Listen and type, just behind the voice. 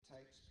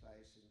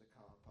place in the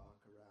car park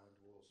around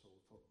Walsall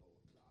Football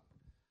Club.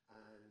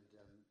 And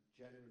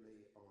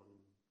generally on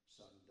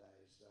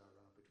Sundays there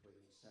are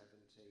between 70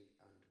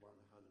 and 100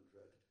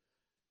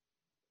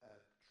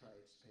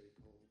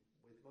 tradespeople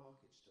with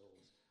market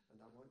stalls.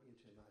 And I want you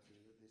to imagine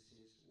that this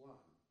is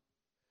one.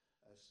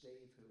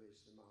 Steve, who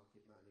is the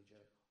market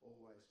manager,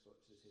 always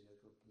puts us in a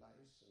good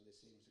place, and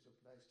this seems a good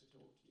place to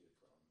talk to you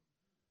from.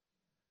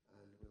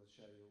 And we'll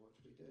show you what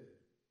we do.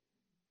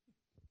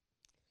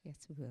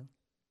 Yes, we will.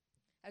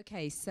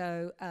 Okay,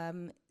 so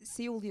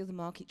see all the other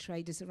market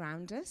traders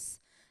around us,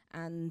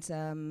 and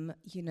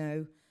you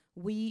know,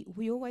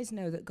 we always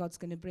know that God's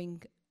going to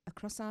bring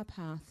across our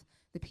path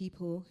the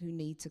people who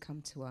need to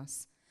come to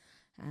us,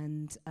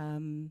 and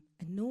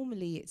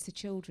normally it's the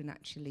children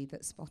actually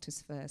that spot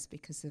us first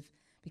because of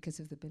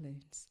the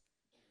balloons.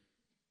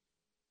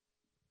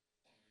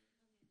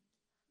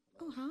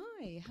 Oh,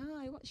 hi,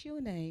 what's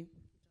your name?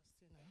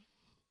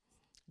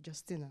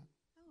 Justina.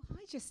 Oh,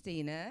 hi,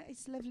 Justina.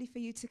 It's lovely for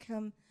you to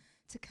come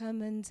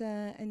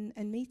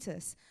and meet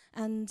us.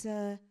 And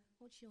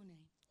what's your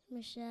name?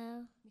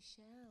 Michelle.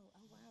 Michelle.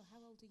 Oh, wow. How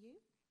old are you?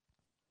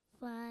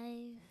 5.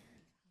 Hi,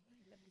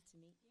 lovely to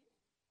meet you.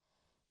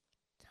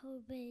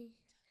 Toby.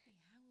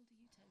 Toby, how old are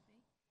you,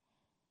 Toby?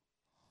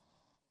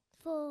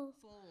 4.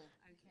 4.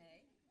 Okay.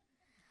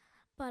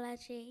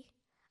 Balaji.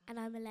 And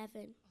I'm 11.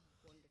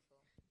 Oh, wonderful.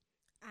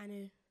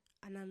 Anu.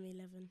 And I'm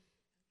 11.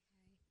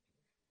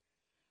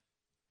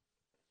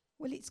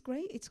 Well, it's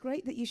great. It's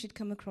great that you should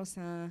come across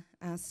our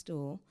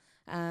store.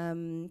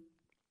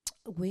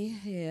 We're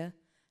here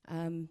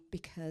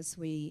because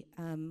we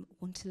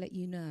want to let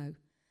you know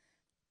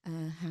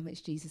how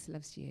much Jesus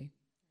loves you.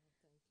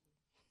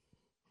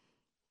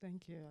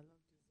 Thank you.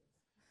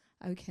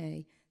 I love Jesus.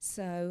 Okay,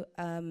 so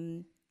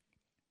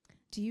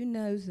do you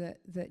know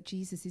that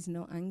Jesus is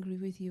not angry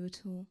with you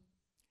at all?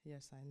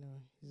 Yes, I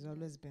know. He's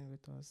always been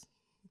with us.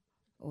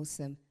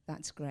 Awesome.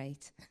 That's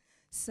great.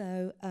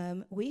 So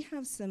we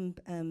have some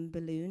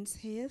balloons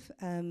here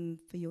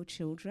for your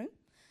children,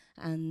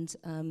 and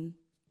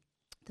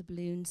the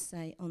balloons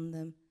say on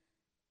them,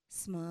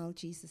 "Smile,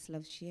 Jesus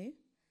loves you."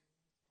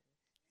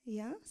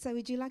 Yeah? So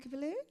would you like a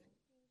balloon?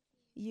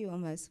 You are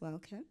most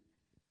welcome.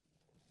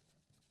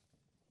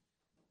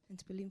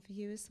 And a balloon for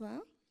you as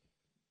well.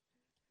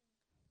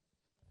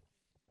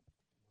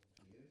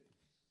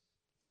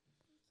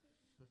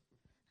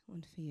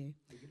 One for you.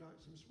 Would you like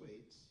some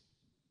sweets?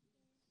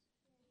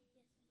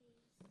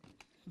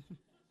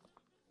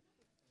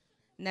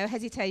 No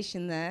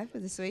hesitation there for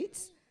the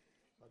sweets.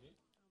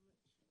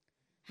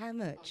 How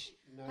much?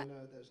 No,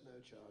 there's no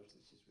charge.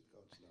 This is with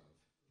God's love.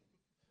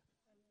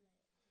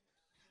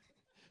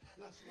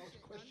 That's not a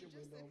question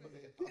we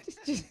normally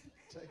ask.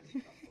 Take a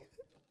couple.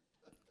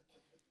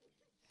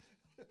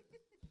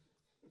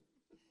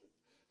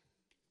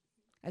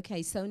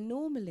 Okay, so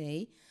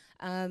normally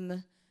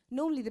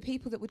the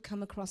people that would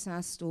come across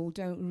our stall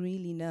don't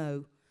really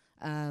know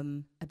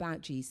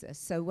about Jesus.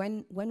 So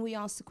when we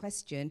ask the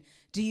question,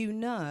 do you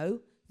know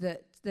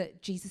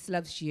that Jesus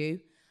loves you?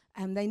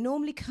 They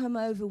normally come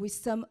over with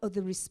some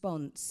other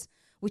response,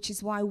 which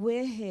is why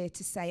we're here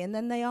to say, and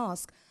then they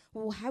ask,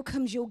 well, how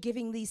comes you're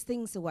giving these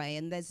things away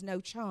and there's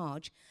no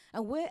charge?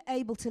 And we're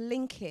able to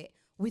link it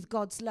with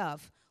God's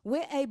love.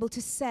 We're able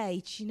to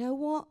say, do you know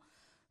what?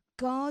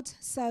 God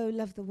so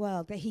loved the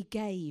world that he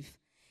gave.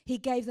 He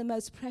gave the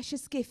most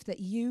precious gift that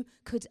you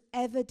could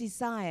ever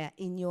desire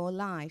in your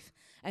life.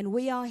 And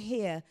we are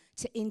here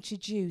to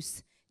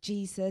introduce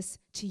Jesus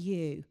to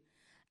you.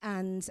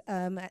 And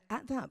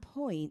at that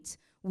point,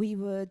 we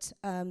would,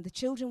 the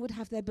children would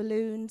have their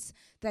balloons,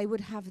 they would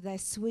have their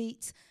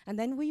sweets, and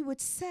then we would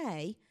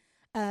say,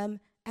 and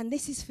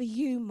this is for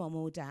you, Mom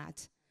or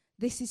Dad.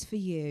 This is for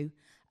you.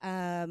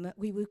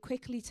 We would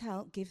quickly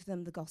give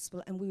them the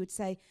gospel, and we would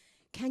say,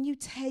 can you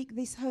take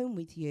this home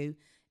with you?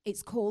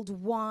 It's called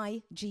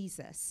Why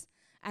Jesus.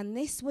 And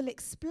this will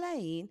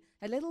explain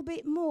a little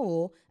bit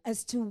more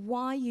as to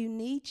why you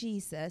need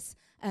Jesus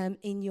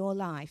in your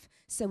life.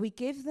 So we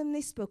give them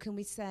this book and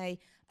we say,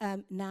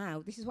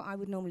 now, this is what I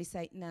would normally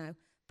say, now,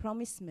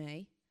 promise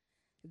me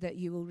that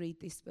you will read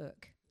this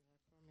book.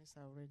 I promise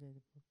I'll read the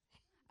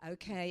book.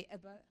 Okay,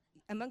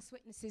 amongst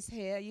witnesses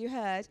here, you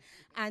heard.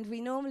 And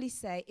we normally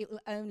say it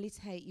will only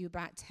take you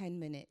about 10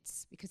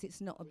 minutes because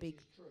it's not a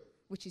big...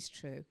 Which is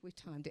true. We've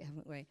timed it,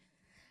 haven't we?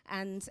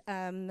 And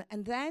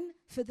then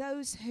for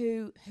those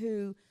who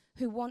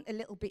want a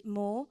little bit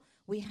more,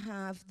 we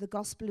have the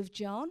Gospel of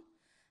John.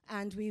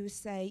 And we would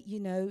say, you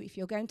know, if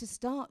you're going to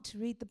start to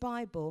read the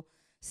Bible,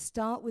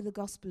 start with the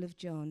Gospel of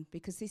John,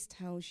 because this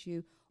tells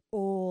you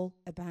all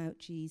about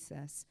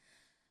Jesus.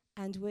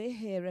 And we're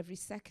here every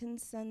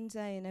second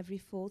Sunday and every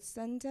fourth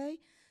Sunday.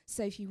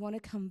 So if you want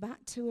to come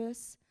back to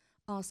us,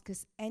 ask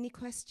us any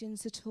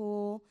questions at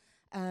all.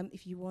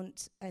 If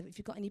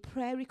you've got any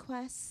prayer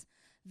requests,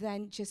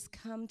 then just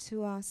come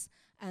to us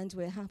and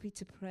we're happy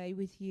to pray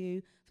with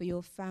you for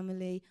your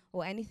family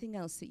or anything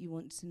else that you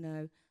want to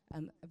know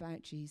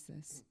about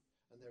Jesus.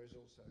 And there is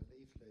also a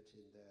leaflet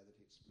in there that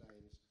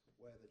explains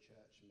where the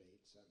church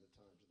meets and the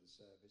times of the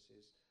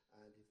services,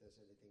 and if there's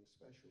anything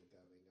special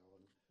going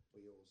on,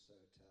 we also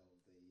tell the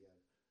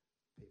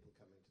people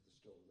coming to the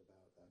stall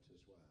about that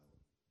as well.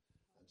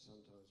 And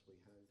sometimes we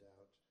hand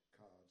out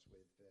cards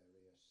with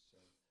various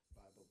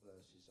Bible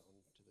verses on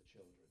to the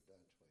children,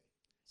 don't we?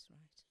 That's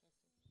right.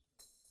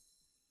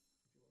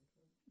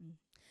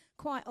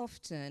 Quite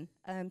often,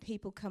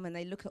 people come and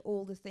they look at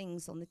all the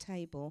things on the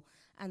table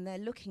and they're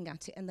looking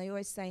at it and they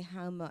always say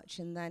how much.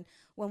 And then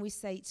when we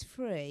say it's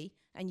free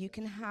and you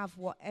can have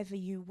whatever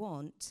you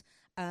want,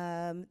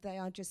 they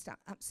are just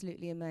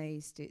absolutely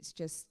amazed. It's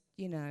just,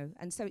 you know,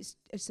 and so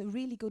it's a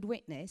really good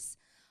witness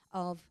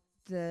of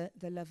the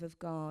love of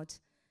God.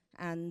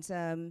 And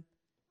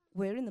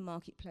we're in the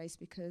marketplace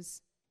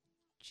because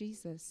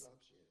Jesus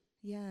Loves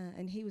you. Yeah,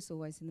 and he was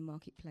always in the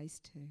marketplace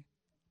too.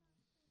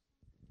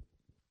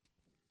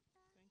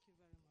 Thank you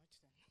very much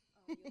then.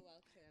 Oh, you're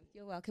welcome.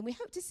 You're welcome. We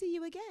hope to see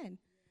you again.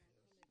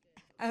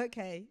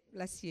 Okay,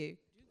 bless you.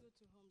 Do you go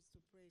to homes to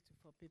pray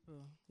for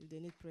people if they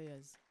need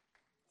prayers?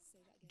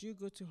 Do you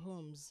go to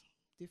homes,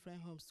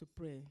 different homes to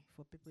pray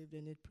for people if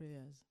they need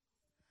prayers?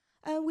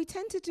 We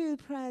tend to do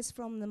prayers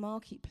from the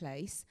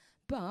marketplace,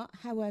 but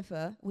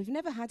however, we've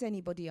never had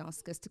anybody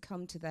ask us to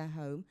come to their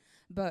home,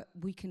 but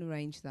we can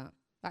arrange that.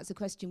 That's a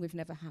question we've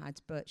never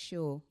had, but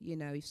sure, you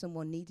know, if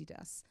someone needed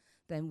us,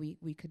 then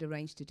we could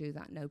arrange to do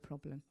that, no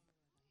problem.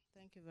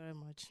 Thank you very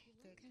much.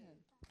 Take care.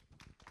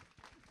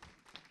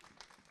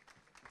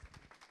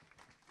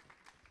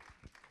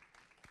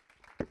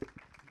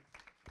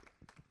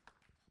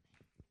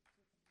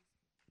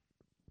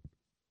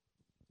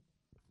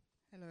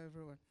 Hello,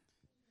 everyone.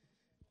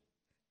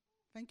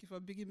 Thank you for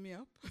bigging me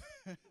up.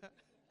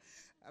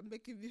 I'm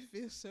making me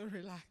feel so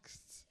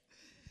relaxed.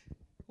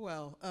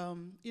 Well,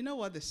 you know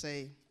what they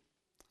say,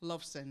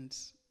 love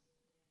sends.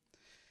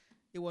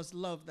 It was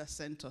love that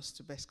sent us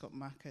to Bescot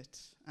Market,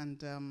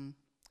 and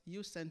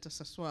you sent us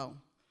as well.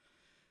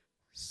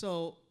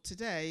 So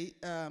today,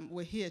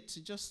 we're here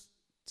to just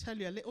tell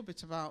you a little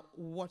bit about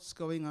what's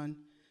going on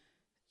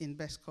in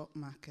Bescot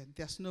Market.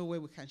 There's no way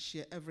we can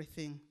share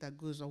everything that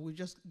goes on. We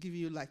just give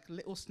you like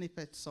little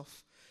snippets of,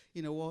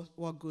 you know,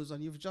 what goes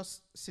on. You've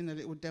just seen a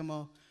little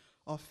demo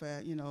of,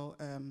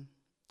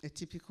 a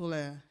typical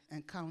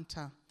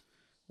encounter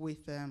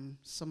with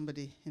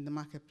somebody in the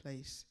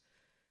marketplace.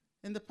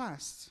 In the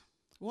past,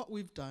 what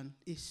we've done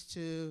is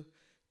to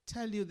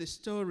tell you the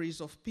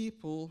stories of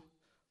people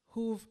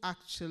who've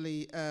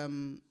actually,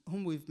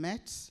 whom we've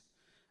met,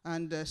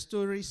 and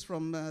stories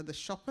from the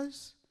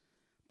shoppers.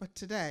 But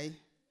today,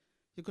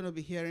 you're going to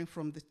be hearing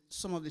from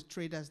some of the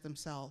traders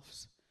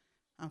themselves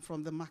and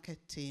from the market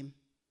team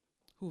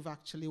who've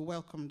actually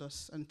welcomed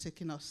us and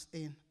taken us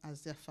in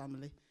as their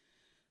family.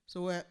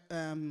 So we're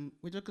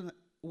just going to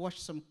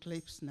watch some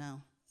clips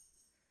now.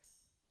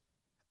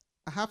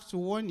 I have to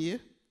warn you,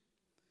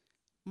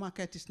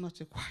 market is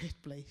not a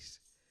quiet place.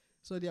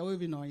 So there will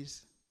be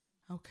noise.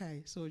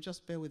 Okay, so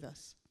just bear with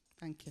us.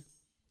 Thank you.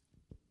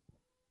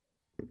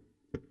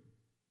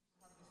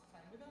 Have this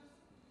time with us.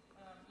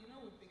 You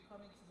know, we've been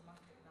coming to the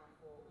market now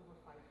for over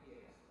 5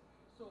 years.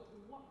 So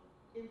what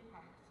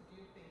impact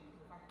do you think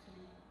we've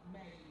actually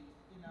made,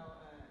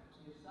 to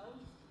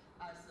yourselves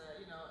as,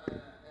 a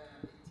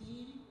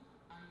team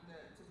and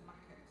to the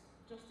market?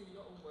 Just in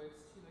your own words,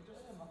 just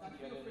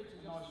feel free to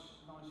nice,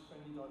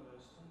 friendly,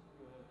 diverse team.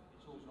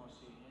 It's always nice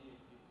seeing you.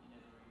 You're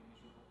never really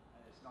miserable.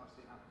 It's nice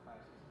seeing happy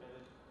faces.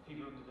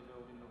 People under the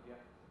building love you.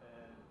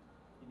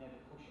 You never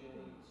push you.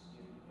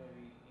 You're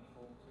very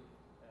informative.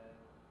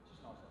 It's just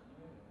nice having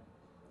you here.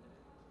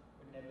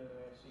 We'd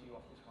never see you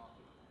off this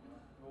market.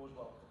 You're always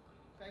welcome.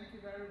 Thank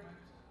you very much.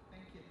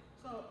 Thank you.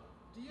 So,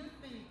 do you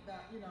think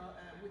that we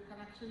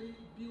can actually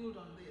build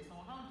on this,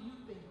 or how do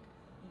you think,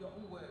 your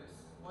own words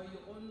or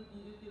your own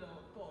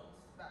thoughts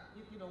that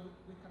we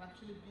can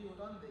actually build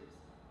on this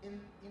in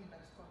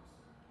Bescot?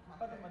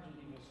 I'd imagine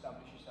you've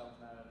established yourself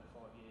now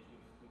over 5 years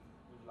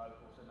with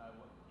locals and know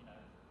what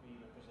who you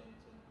represent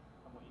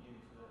and what you do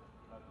for your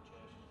local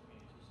church and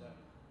community. So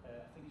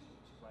I think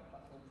it's a great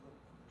platform for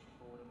pushing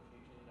forward in the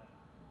future. So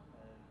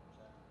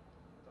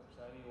like I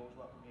say, you're always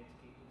welcome here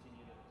to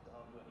continue the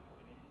hard work you're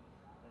putting in.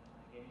 And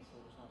again, it's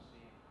always nice to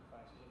see your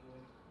faces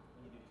everywhere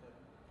when you do turn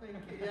up. Thank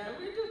you. Yeah,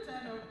 we do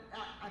turn up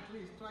at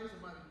least twice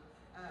a month.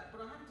 But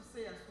I have to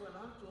say as well,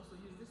 I have to also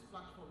use this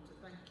platform to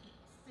thank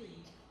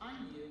Steve and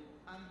you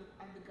and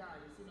the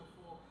guys,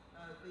 for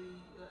the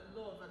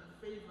love and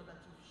favor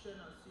that you've shown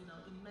us,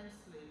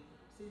 immensely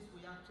since we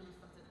actually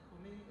started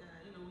coming.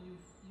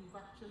 You've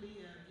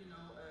actually,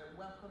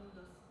 welcomed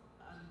us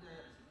and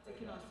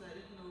taken us,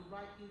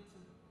 right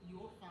into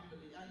your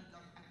family. And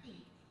I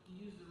think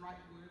you use the right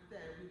word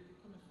there. We've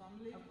become a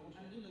family, and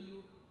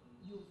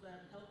you've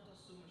helped us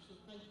so much. So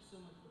thank you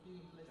so much for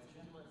being a blessing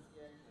to us.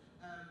 Yeah.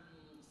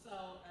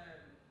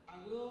 I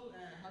will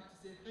have to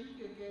say thank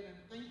you again, and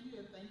thank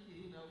you,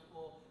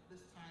 for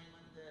this time,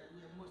 and we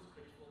are most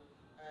grateful.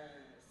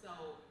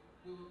 So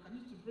we will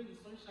continue to bring the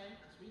sunshine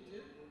as we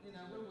do,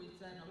 when we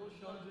turn up. What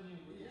shines on you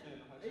when you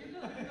turn up? It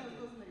does,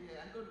 doesn't it?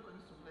 Yeah, I'm going to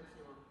continue to bless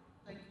you all.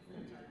 Thank you for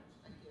your time.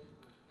 Thank you.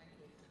 Thank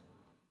you.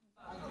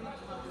 I think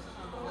to have this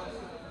time.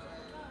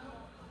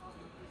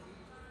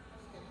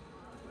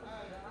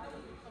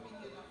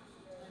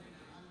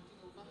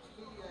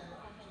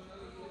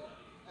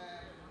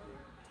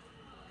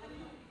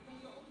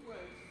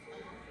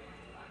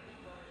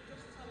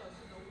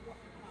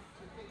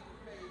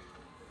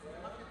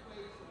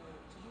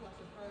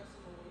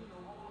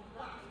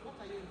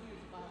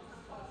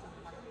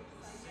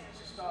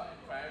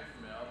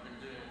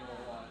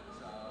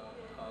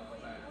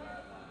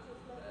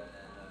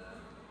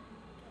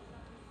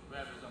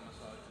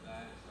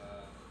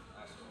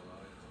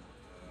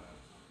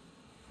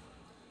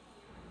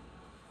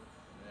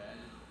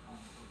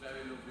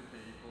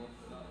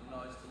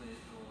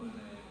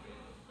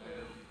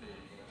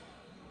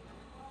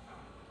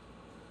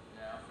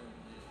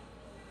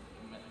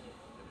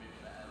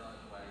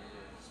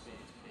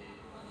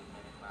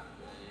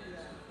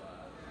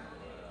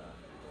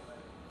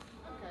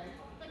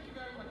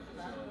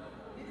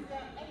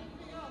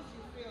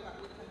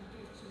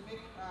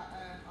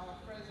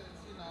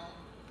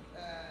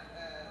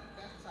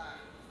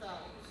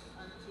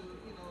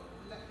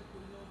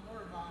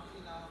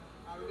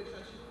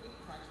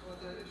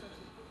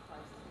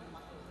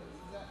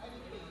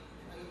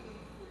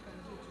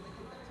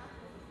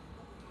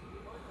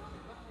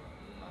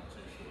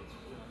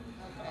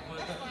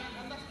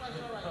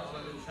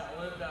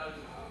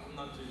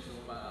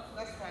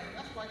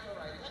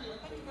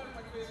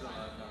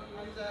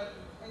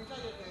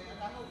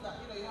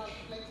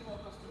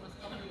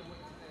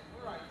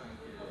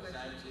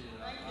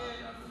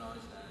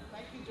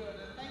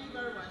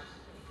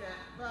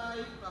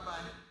 Bye-bye.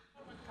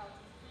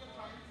 See your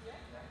time, yeah?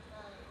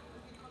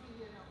 We've been coming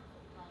here now for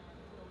some time,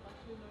 and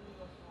actually knowing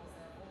us for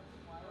all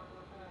this while.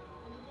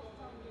 Can you just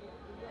tell me in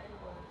your own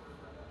words,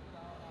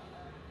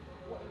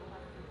 what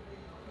impact you've made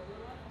in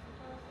your life as a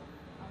person,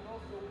 and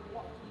also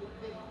what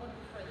difference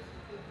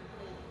you think you've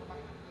made in the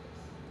marketplace?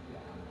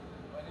 Yeah.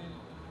 And in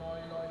my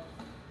life,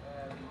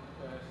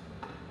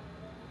 personally,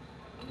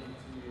 I need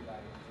to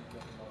realize to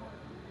get more of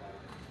you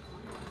guys.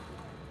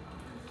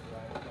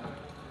 Inspirational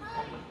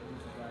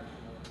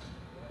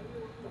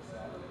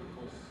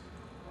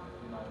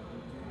myself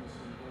because you do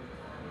some good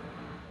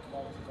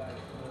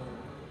motivational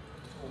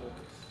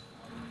talks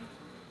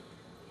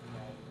and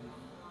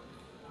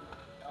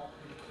help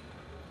me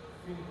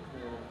think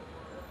more about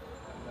God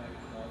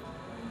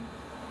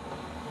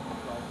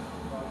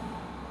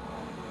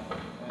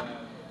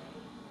and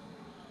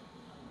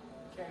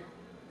came to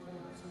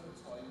a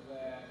time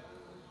where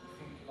you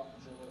think a lot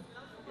more,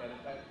 forget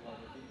about what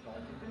you did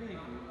wrong. You believe you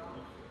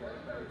forget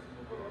about it a bit and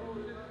you go on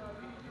with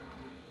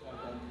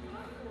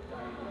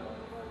daily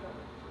life,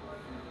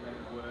 think about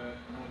work,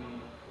 money,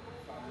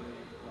 family,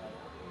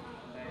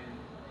 and then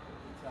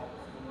it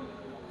helps when you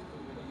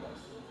got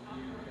someone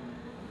you can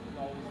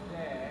know is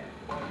there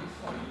by your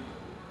side,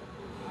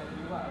 and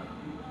you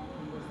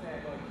was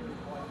there like you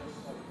by your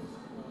side to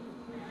support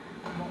you.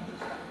 Not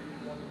just that you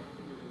wanted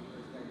to do it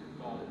as they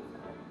go.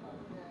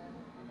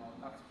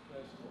 That's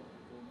personal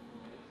for me.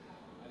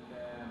 And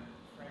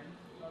friends,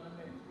 you know what I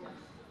mean? Yes.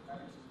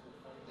 Very simple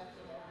friends.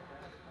 Definitely.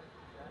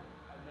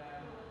 Yeah. And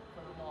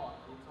for the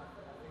market, I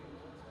think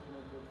it's been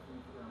a good thing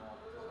for the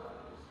market as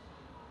well.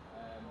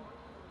 Because,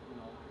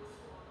 it's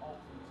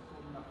often it's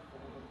good enough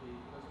for other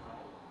people as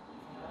well.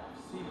 I've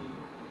seen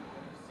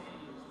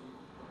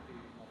put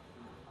people off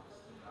in the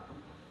past and that,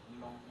 and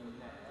not been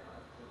there.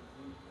 But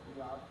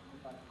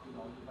you've had a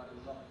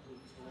lot of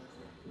good talks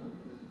with people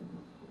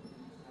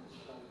and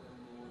show them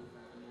more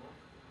and more.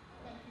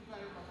 Thank you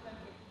very much. Thank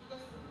you.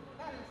 Because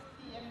that is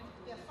key. And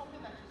there's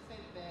something that you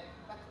said there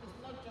that it's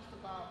not just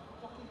about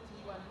talking to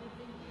you and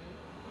leaving you,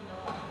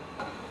 like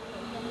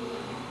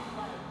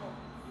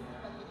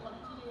the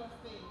continuous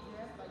thing.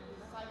 It's like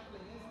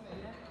discipling, isn't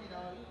it?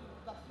 That's,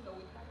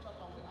 we catch up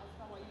and we ask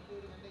how are you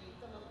doing, and then you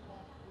tell us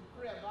more. We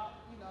pray about,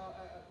 more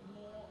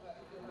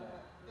things and,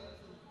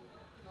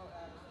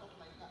 stuff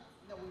like that.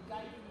 Then we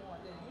guide you more,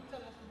 and then you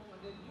tell us more,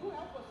 and then you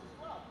help us as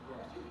well.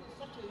 Because you've been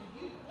such a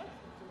huge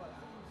blessing to us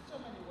in so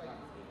many ways.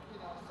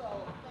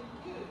 So thank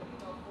you,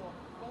 for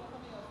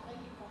welcoming us. Thank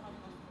you for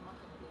having us in the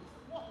marketplace.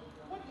 What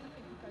do you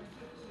think we can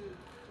do to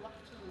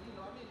actually,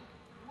 what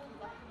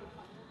you've actually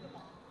found in your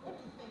life? What do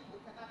you think we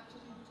can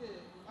actually do to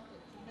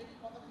make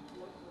other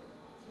people also to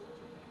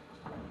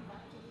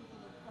actually,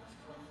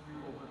 prosper?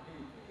 Other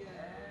people.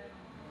 Yeah.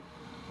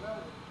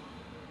 Well,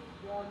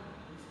 one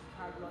is to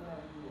carry on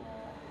how you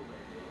are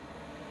already.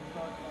 It's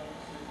like when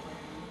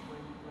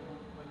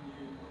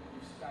you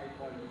stay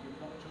by me, you're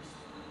not just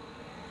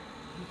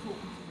you're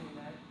talking to me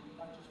now.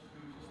 That just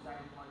proves you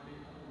staying by me.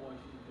 Otherwise,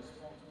 you would just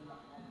spot me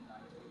that one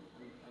day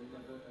and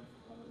never have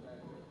forgotten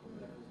about it, or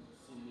never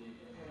see me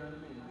again. You know what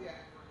I mean?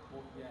 Yeah.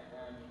 But yeah,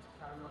 to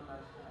carry on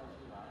as you are,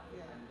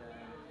 Yeah. and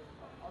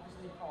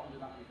obviously you can't do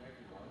that with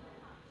everyone, but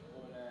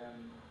to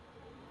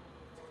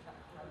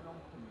carry on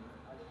coming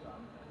as you are,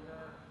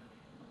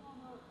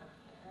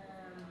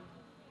 and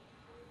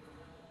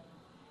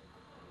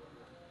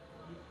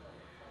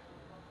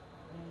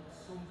you need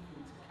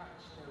something to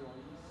catch their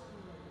eyes,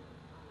 maybe.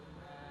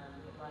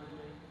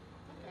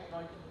 Okay.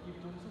 Like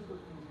you've done some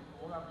good things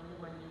before, haven't you?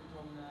 When you've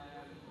done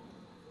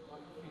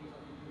like things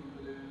like you do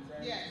balloons,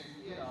 Yes,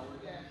 and, yes, and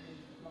yeah.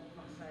 not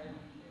saying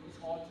it's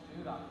hard to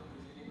do that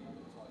because you didn't all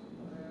the time.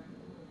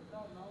 No,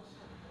 so,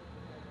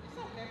 It's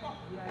okay,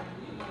 but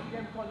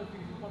them kind of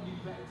things are probably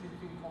better to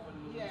think of and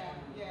look yeah.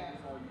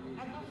 before you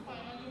And that's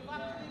fine. And you've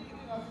actually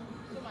given us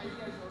some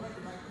ideas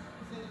already by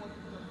saying what you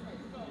just said.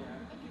 So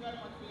thank you very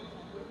much for your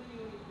time. We're really,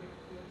 really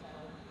grateful for your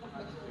time. God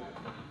bless you all.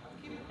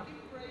 Keep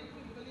praying,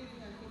 keep believing,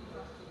 and keep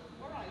trusting.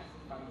 All right.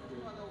 Thank you.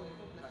 No other way.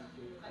 God bless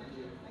you. Thank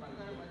you. Thank you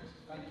very much.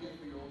 Thank you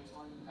for your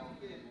time and help.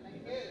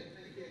 Thank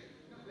you.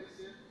 God bless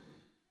you.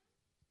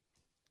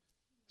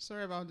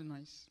 Sorry about the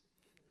noise,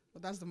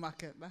 but that's the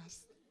market.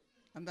 That's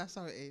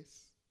how it is.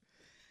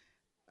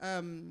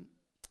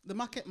 The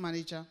market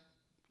manager,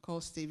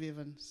 called Steve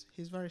Evans,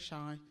 he's very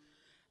shy.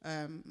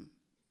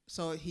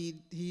 So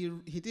he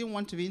didn't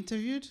want to be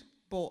interviewed,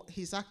 but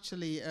he's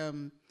actually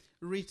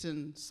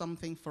written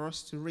something for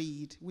us to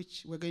read,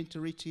 which we're going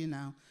to read to you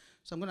now.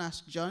 So I'm going to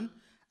ask John,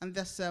 and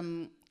there's a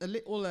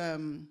little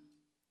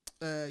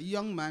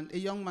young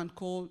man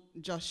called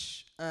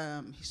Josh.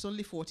 He's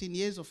only 14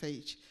 years of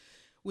age.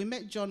 We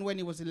met John when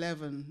he was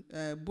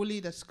 11,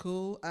 bullied at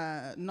school,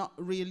 not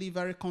really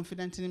very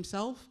confident in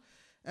himself.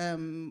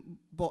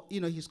 But,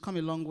 he's come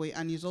a long way,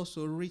 and he's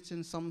also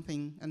written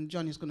something, and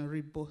John is going to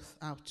read both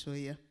out to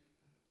you.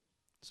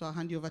 So I'll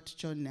hand you over to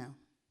John now.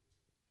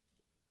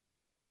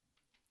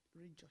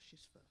 Read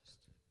Josh's first.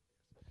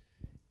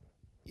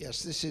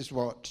 Yes, this is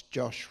what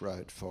Josh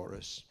wrote for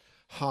us.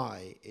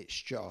 Hi,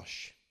 it's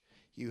Josh.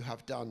 You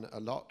have done a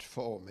lot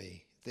for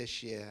me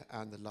this year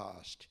and the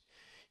last.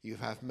 You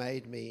have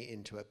made me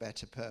into a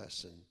better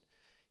person.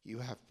 You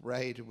have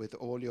prayed with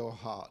all your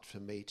heart for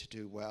me to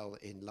do well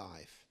in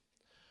life.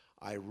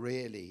 I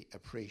really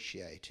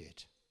appreciate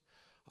it.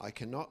 I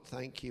cannot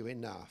thank you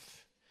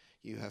enough.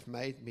 You have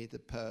made me the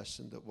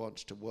person that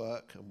wants to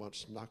work and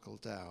wants to knuckle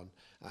down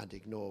and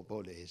ignore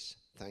bullies.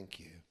 Thank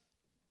you.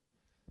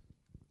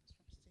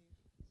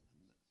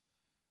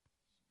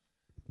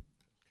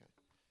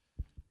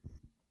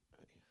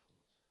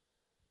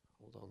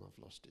 Hold on,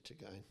 I've lost it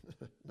again.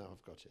 No,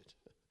 I've got it.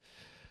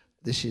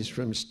 This is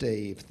from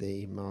Steve,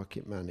 the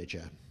market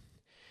manager.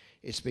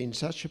 It's been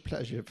such a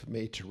pleasure for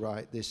me to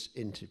write this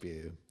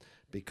interview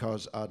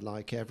because I'd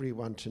like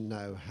everyone to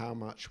know how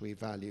much we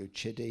value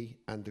Chidi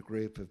and the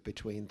group of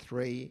between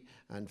 3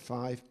 and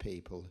 5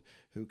 people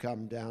who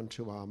come down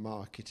to our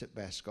market at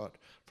Bescot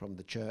from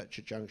the church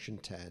at Junction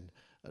 10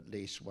 at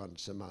least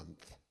once a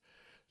month.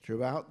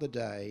 Throughout the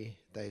day,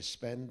 they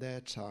spend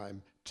their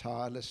time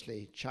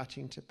tirelessly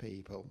chatting to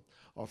people,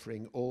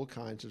 offering all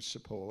kinds of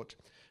support,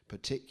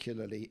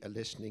 particularly a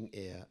listening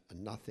ear,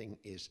 and nothing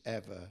is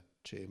ever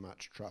too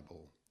much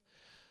trouble.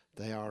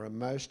 They are a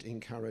most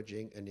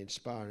encouraging and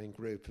inspiring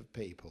group of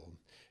people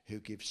who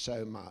give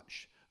so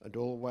much and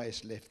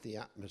always lift the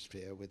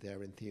atmosphere with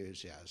their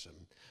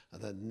enthusiasm,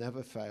 and they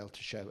never fail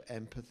to show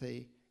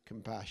empathy,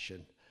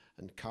 compassion,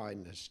 and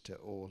kindness to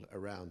all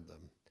around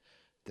them.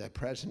 Their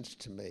presence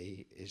to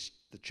me is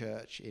the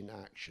church in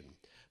action,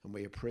 and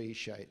we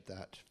appreciate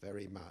that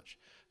very much.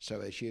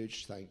 So a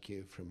huge thank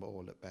you from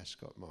all at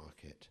Bescot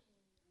Market.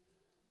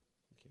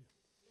 Thank you.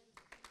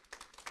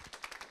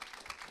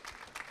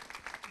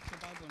 The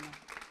Bible now.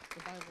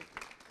 The Bible.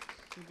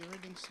 We'll be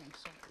reading soon.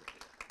 So.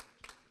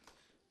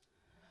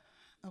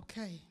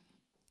 Okay.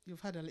 You've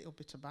heard a little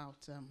bit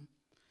about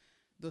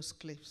those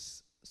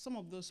clips. Some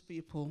of those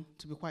people,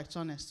 to be quite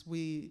honest,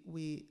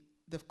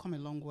 they've come a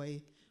long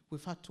way.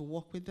 We've had to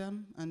walk with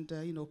them and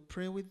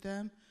pray with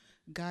them,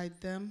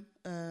 guide them,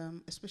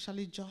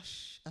 especially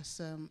Josh as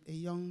a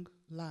young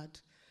lad,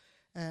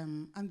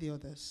 and the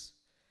others.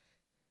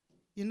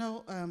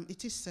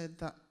 It is said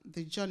that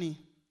the journey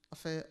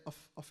of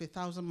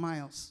 1,000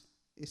 miles,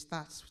 it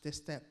starts with a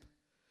step.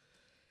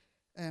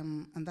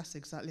 And that's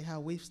exactly how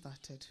we've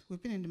started.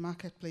 We've been in the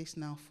marketplace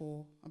now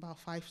for about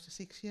 5 to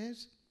 6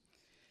 years.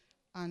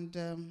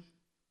 And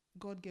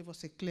God gave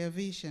us a clear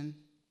vision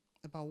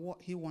about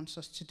what he wants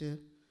us to do,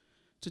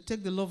 to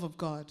take the love of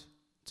God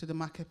to the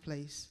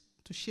marketplace,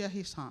 to share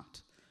his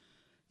heart,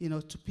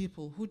 to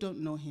people who don't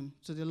know him,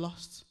 to the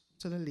lost,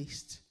 to the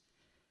least.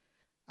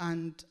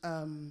 And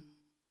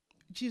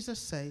Jesus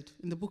said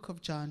in the book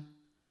of John,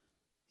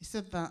 he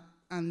said that,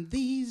 and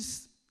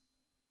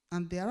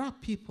there are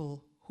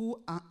people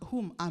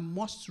whom I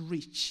must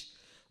reach,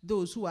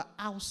 those who are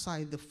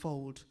outside the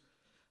fold,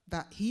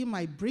 that he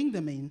might bring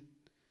them in,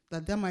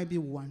 that there might be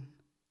one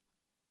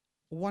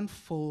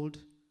fold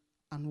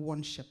and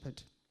one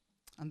shepherd.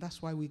 And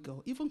that's why we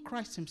go. Even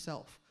Christ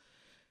himself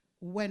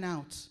went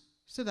out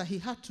so that he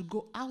had to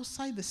go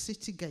outside the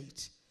city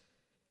gate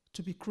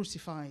to be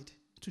crucified,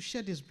 to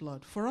shed his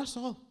blood for us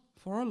all,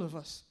 for all of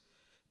us,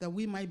 that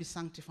we might be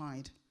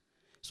sanctified.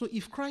 So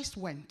if Christ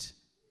went,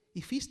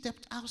 if he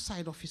stepped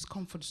outside of his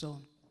comfort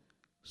zone,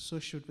 so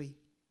should we.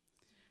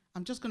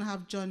 I'm just going to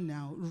have John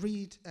now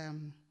read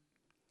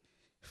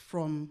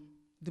from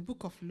the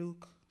book of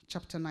Luke,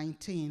 chapter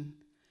 19.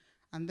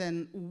 And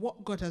then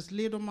what God has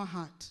laid on my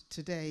heart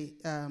today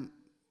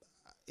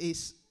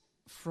is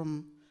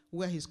from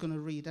where he's going to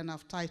read. And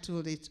I've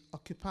titled it,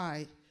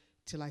 Occupy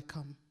Till I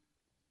Come.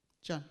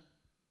 John.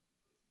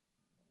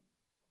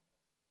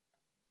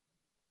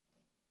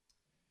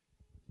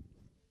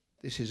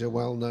 This is a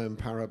well-known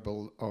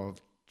parable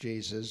of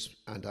Jesus,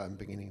 and I'm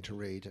beginning to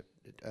read,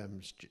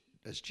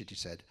 as Chidi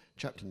said,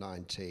 chapter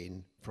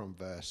 19 from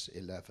verse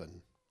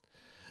 11.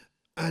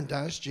 And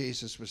as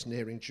Jesus was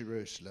nearing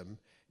Jerusalem,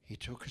 he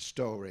took a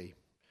story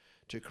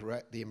to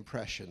correct the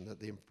impression that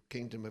the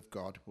kingdom of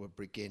God would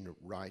begin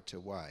right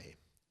away.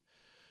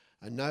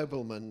 A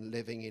nobleman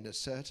living in a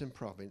certain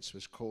province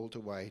was called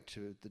away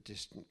to the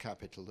distant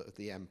capital of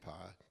the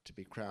empire to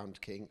be crowned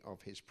king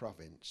of his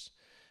province.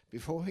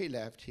 Before he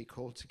left, he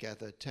called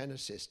together 10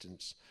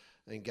 assistants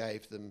and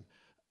gave them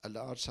a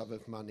large sum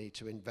of money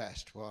to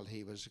invest while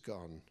he was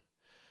gone.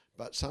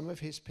 But some of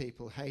his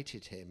people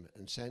hated him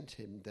and sent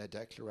him their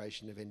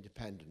declaration of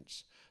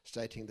independence,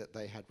 stating that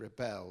they had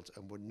rebelled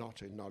and would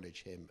not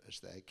acknowledge him as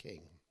their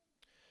king.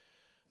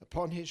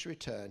 Upon his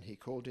return, he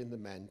called in the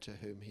men to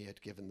whom he had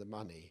given the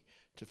money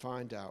to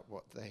find out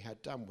what they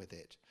had done with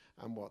it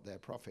and what their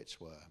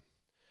profits were.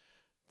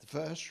 The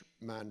first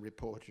man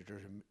reported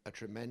a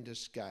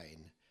tremendous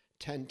gain,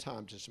 10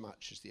 times as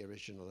much as the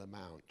original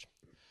amount.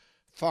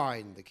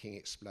 Fine, the king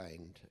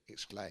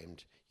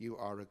exclaimed, you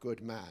are a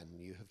good man.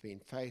 You have been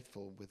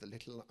faithful with the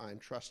little I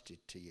entrusted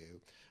to you,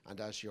 and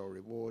as your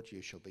reward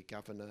you shall be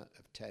governor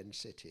of 10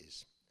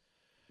 cities.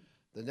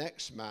 The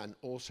next man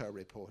also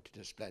reported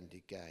a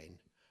splendid gain,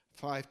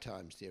 5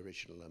 times the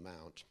original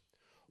amount.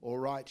 All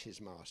right,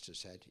 his master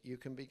said, you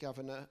can be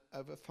governor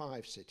over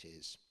 5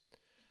 cities.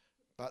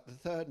 But the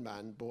third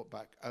man brought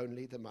back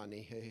only the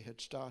money he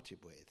had started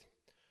with.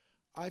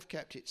 I've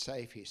kept it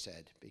safe, he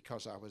said,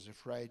 because I was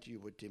afraid you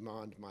would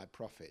demand my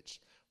profits,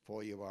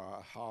 for you are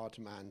a hard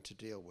man to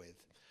deal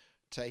with,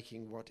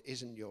 taking what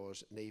isn't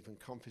yours and even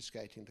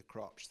confiscating the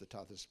crops that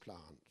others plant.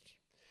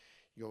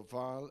 You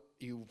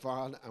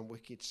vile and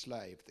wicked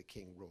slave, the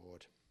king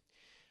roared.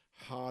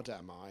 Hard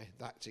am I,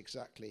 that's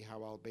exactly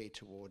how I'll be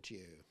towards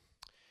you.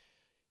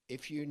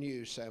 If you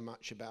knew so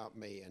much about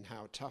me and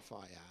how tough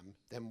I am,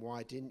 then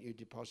why didn't you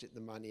deposit the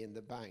money in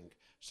the bank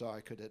so I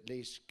could at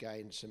least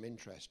gain some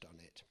interest on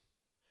it?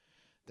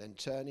 Then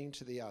turning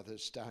to the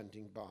others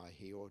standing by,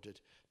 he ordered,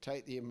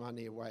 take the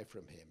money away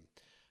from him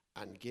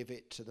and give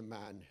it to the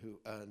man who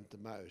earned the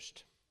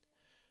most.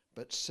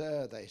 But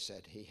sir, they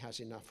said, he has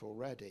enough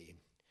already.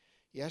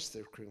 Yes,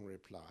 the king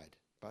replied,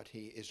 but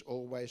he is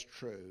always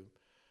true,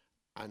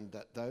 and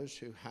that those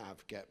who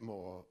have get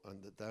more,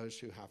 and that those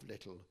who have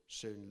little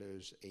soon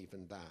lose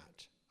even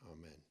that.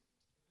 Amen.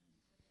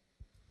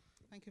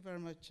 Thank you very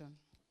much, John.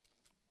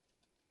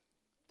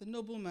 The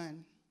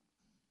nobleman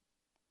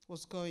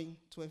was going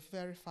to a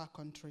very far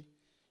country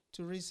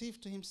to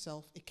receive to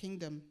himself a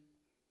kingdom.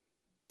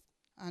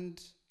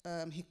 And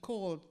he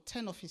called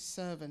 10 of his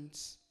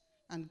servants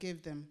and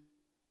gave them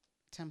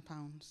 10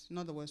 pounds. In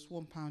other words,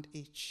 £1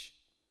 each.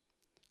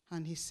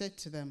 And he said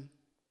to them,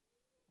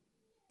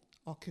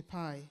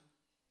 occupy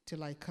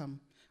till I come.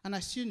 And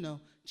as you know,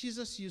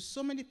 Jesus used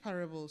so many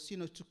parables,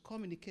 to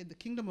communicate the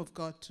kingdom of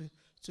God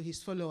to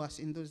his followers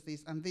in those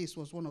days. And this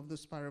was one of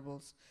those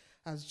parables,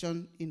 as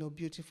John,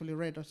 beautifully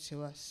read it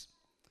to us.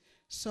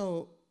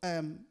 So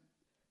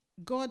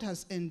God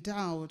has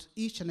endowed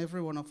each and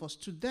every one of us.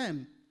 To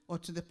them, or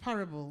to the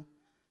parable,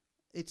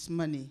 it's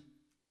money.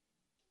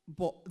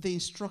 But the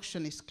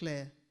instruction is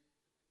clear.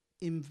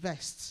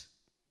 Invest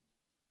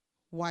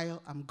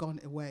while I'm gone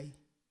away.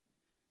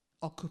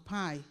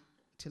 Occupy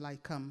till I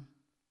come.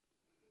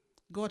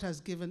 God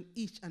has given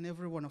each and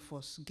every one of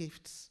us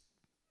gifts,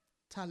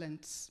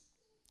 talents,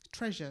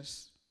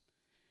 treasures.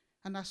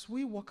 And as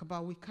we walk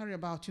about, we carry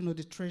about,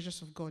 the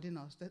treasures of God in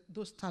us,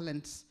 those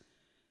talents.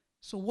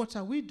 So what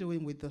are we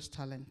doing with those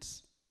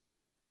talents?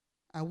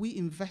 Are we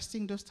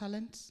investing those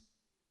talents?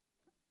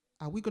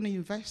 Are we going to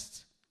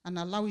invest and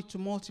allow it to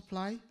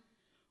multiply?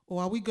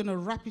 Or are we going to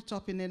wrap it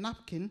up in a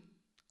napkin,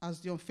 as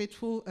the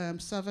unfaithful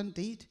servant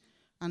did,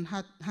 and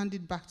hand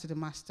it back to the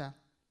master?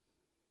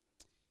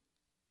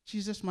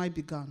 Jesus might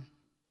be gone,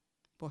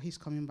 but he's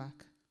coming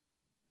back.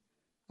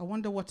 I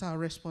wonder what our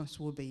response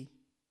will be.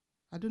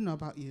 I don't know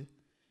about you,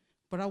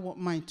 but I want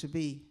mine to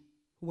be,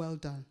 well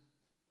done,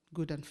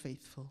 good and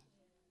faithful.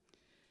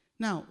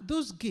 Now,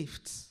 those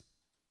gifts,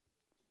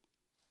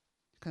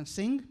 you can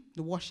sing.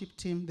 The worship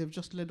team, they've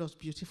just led us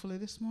beautifully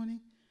this morning.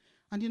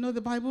 And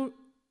the Bible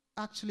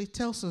actually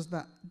tells us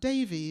that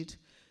David,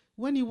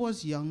 when he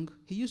was young,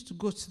 he used to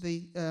go to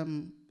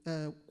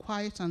the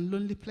quiet and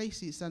lonely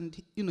places, and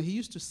he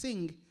used to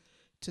sing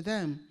to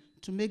them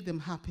to make them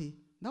happy.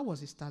 That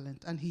was his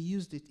talent, and he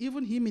used it.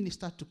 Even he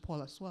ministered to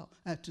Paul as well,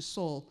 to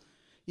Saul,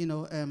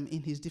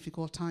 in his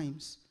difficult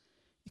times.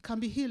 It can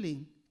be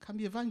healing, can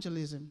be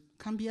evangelism,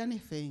 can be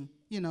anything,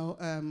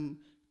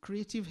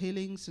 creative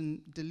healings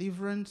and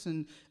deliverance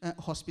and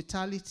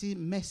hospitality,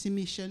 mercy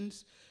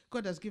missions.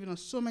 God has given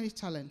us so many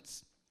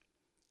talents.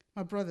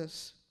 My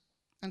brothers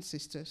and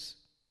sisters,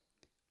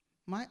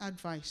 my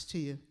advice to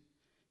you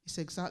is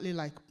exactly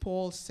like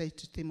Paul said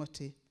to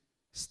Timothy: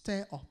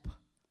 stir up.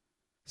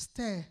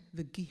 Stir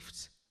the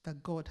gift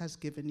that God has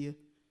given you.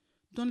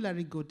 Don't let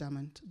it go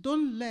dormant.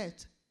 Don't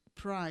let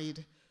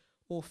pride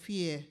or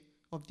fear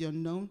of the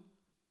unknown,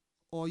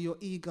 or your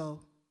ego,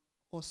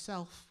 or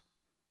self,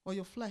 or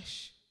your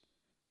flesh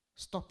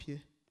stop you.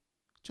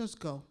 Just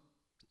go.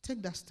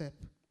 Take that step.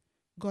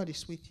 God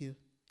is with you.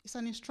 It's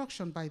an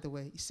instruction, by the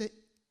way. He said,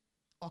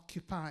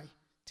 occupy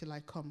till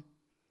I come.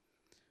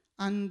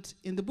 And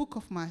in the book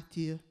of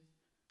Matthew,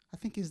 I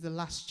think it's the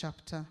last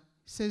chapter,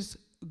 it says,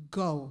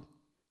 go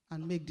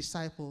and make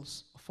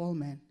disciples of all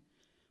men,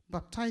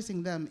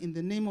 baptizing them in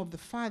the name of the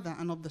Father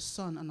and of the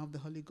Son and of the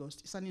Holy Ghost.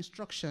 It's an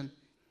instruction.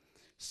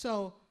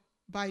 So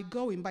by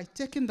going, by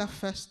taking that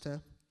first step,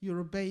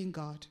 you're obeying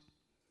God.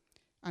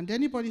 And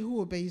anybody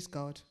who obeys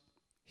God,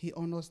 he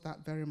honors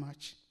that very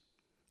much.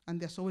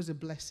 And there's always a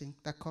blessing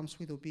that comes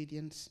with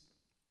obedience.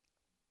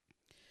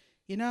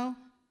 You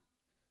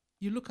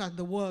look at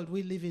the world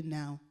we live in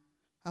now,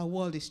 our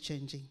world is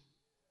changing.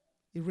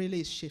 It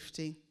really is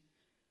shifting.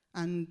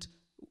 And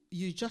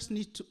you just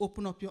need to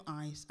open up your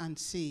eyes and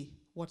see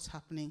what's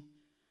happening.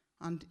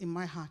 And in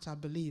my heart, I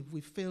believe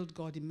we failed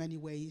God in many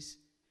ways.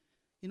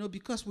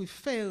 Because we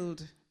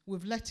failed,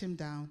 we've let him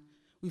down.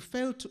 We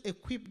failed to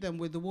equip them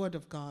with the word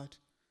of God.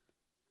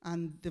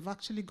 And they've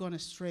actually gone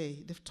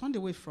astray. They've turned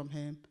away from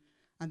him,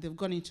 and they've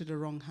gone into the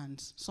wrong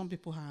hands. Some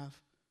people have.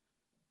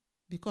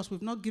 Because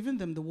we've not given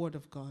them the word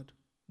of God.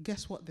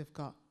 Guess what they've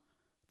got?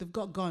 They've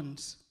got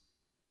guns.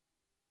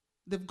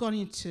 They've gone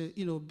into,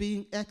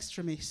 being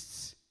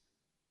extremists.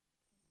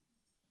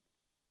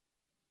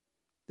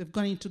 They've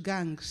gone into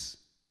gangs.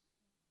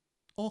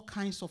 All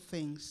kinds of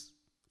things,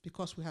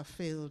 because we have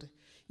failed.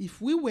 If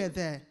we were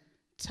there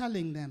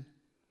telling them,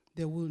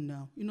 they will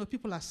know. You know,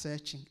 people are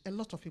searching. A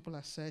lot of people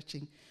are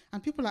searching.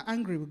 And people are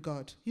angry with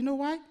God. You know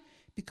why?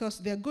 Because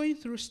they're going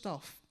through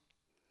stuff.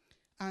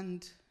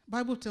 And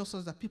Bible tells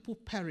us that people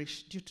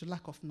perish due to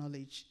lack of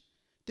knowledge.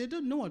 They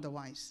don't know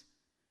otherwise.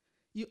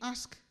 You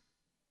ask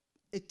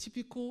a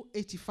typical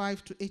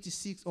 85 to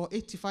 86 or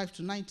 85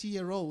 to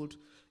 90-year-old,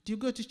 do you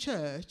go to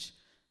church?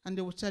 And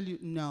they will tell you,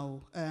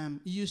 no. I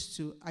used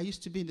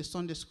to be in the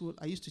Sunday school.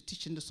 I used to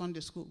teach in the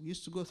Sunday school. We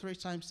used to go 3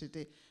 times a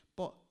day.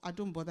 But I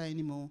don't bother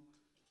anymore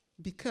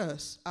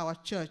because our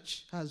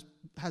church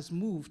has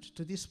moved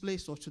to this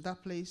place or to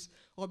that place,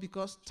 or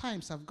because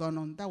times have gone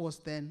on. That was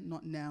then,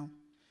 not now.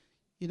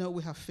 You know,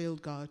 we have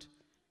failed God.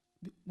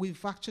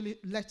 We've actually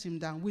let him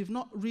down. We've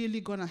not really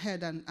gone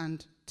ahead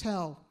and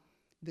tell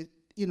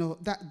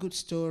that good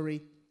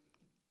story.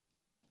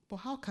 But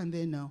how can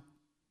they know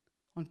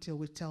until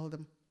we tell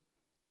them?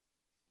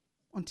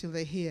 Until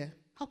they hear.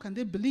 How can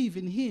they believe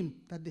in him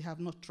that they have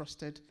not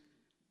trusted?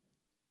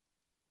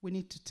 We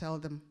need to tell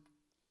them.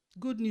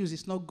 Good news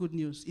is not good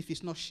news if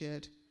it's not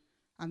shared.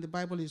 And the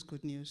Bible is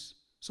good news.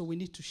 So we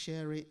need to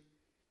share it.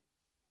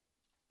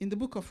 In the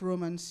book of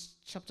Romans,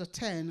 chapter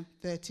 10,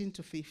 13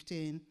 to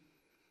 15,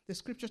 the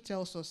scripture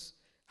tells us,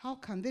 how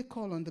can they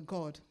call on the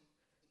God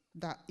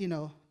that,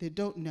 they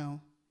don't know?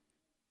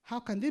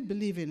 How can they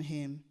believe in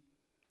him?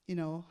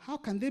 How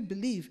can they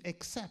believe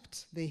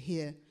except they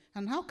hear?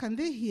 And how can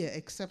they hear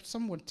except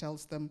someone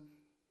tells them?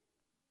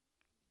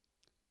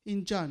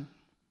 In John,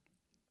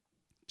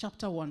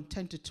 chapter 1,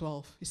 10 to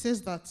 12, it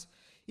says that,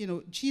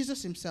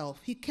 Jesus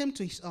himself, he came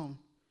to his own,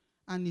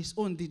 and his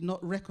own did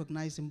not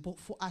recognize him. But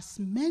for as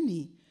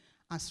many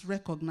as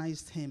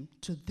recognized him,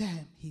 to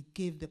them he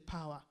gave the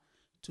power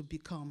to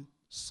become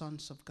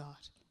sons of God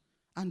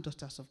and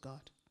daughters of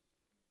God.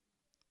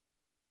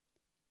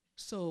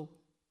 So,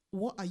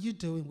 what are you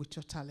doing with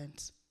your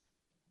talents?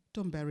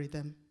 Don't bury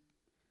them.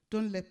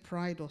 Don't let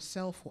pride or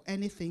self or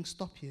anything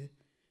stop you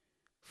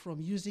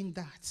from using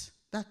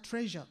that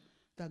treasure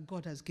that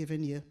God has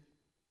given you.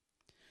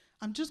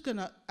 I'm just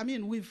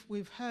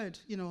we've heard,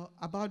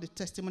 about the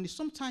testimony.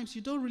 Sometimes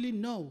you don't really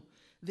know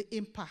the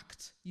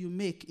impact you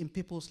make in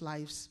people's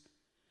lives.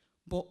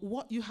 But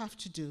what you have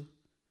to do,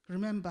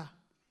 remember,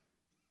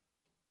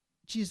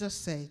 Jesus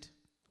said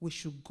we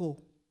should go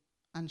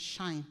and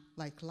shine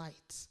like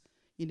lights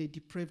in a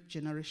depraved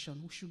generation.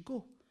 We should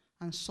go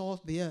and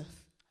salt the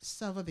earth,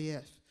 sever the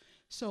earth.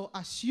 So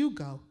as you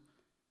go,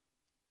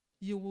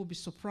 you will be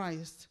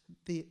surprised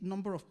the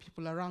number of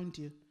people around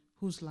you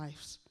whose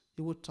lives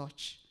you will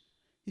touch.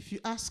 If you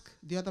ask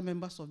the other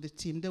members of the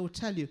team, they will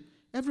tell you,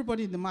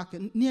 everybody in the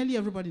market, nearly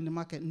everybody in the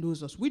market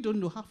knows us. We don't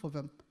know half of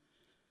them.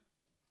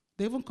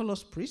 They even call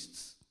us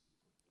priests.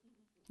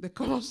 They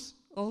call us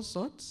all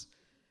sorts.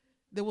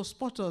 They will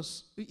spot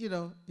us,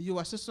 you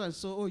are sister and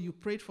so, you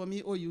prayed for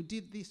me, you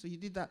did this, or you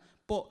did that.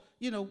 But,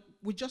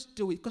 we just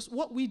do it. Because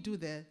what we do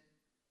there,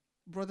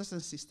 brothers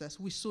and sisters,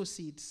 we sow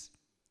seeds.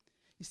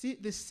 You see,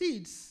 the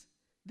seeds,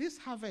 these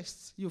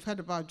harvests you've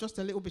heard about, just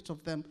a little bit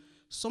of them,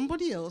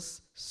 somebody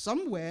else,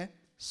 somewhere,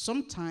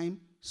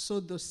 sometime,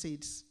 sowed those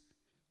seeds.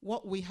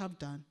 What we have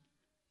done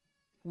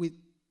with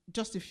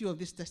just a few of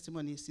these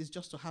testimonies is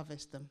just to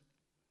harvest them.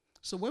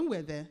 So when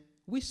we're there,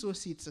 we sow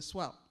seeds as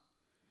well.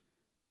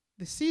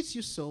 The seeds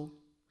you sow,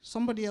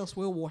 somebody else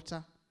will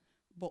water,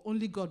 but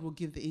only God will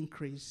give the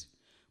increase.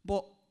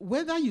 But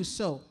whether you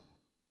sow,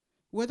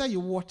 whether you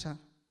water,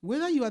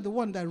 whether you are the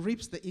one that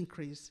reaps the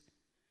increase,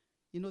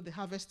 the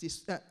harvest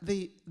is,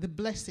 the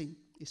blessing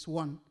is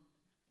one.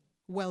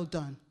 Well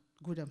done,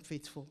 good and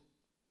faithful.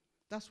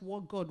 That's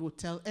what God will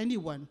tell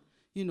anyone,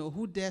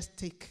 who dares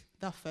take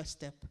that first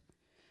step.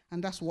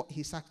 And that's what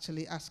he's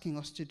actually asking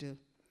us to do.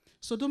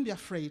 So don't be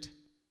afraid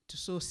to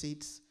sow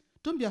seeds.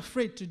 Don't be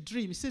afraid to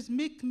dream. He says,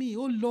 make me,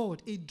 oh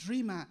Lord, a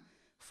dreamer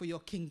for your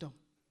kingdom.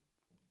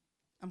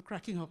 I'm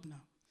cracking up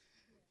now.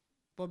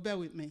 But bear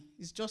with me.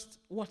 It's just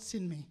what's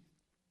in me.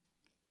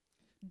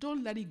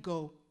 Don't let it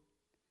go.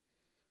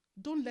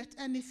 Don't let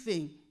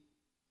anything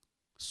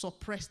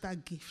suppress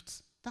that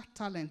gift, that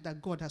talent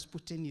that God has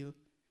put in you.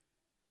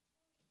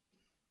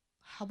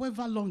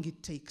 However long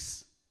it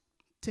takes,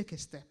 take a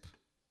step.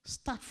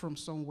 Start from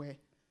somewhere.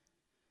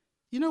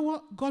 You know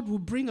what? God will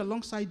bring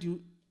alongside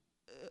you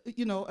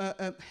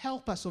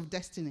helpers of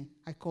destiny,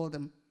 I call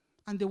them,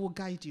 and they will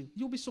guide you.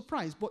 You'll be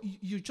surprised, but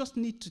you just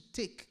need to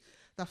take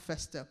that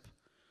first step.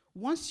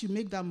 Once you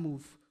make that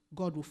move,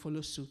 God will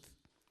follow suit.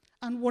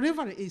 And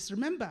whatever it is,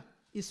 remember,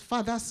 it's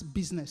Father's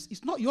business.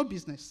 It's not your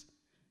business.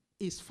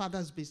 It's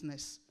Father's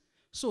business.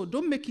 So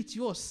don't make it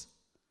yours.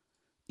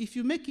 If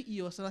you make it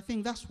yours, and I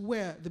think that's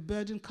where the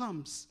burden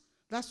comes.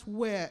 That's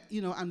where,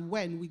 and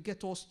when we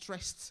get all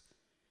stressed,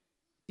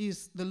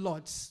 is the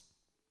Lord's.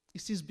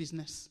 It's his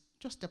business.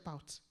 Just step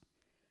out,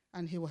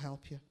 and he will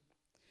help you.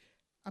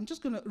 I'm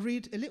just going to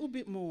read a little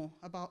bit more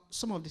about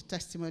some of the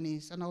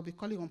testimonies, and I'll be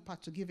calling on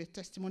Pat to give a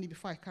testimony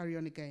before I carry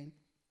on again.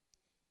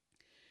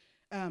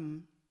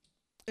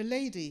 A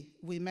lady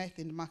we met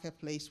in the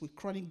marketplace with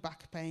chronic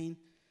back pain.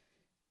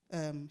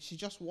 she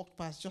just walked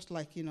past, just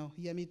like,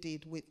 Yemi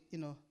did with,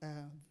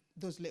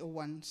 those little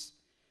ones,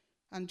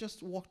 and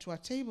just walked to our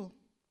table.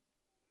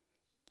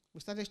 We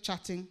started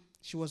chatting.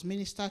 She was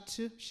ministered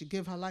to. She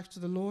gave her life to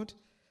the Lord.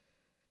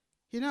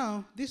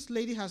 This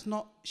lady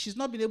she's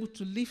not been able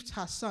to lift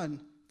her son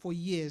for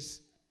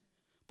years.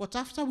 But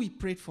after we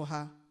prayed for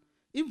her,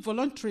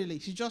 involuntarily,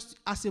 she just,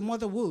 as a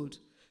mother would,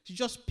 she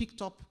just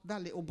picked up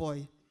that little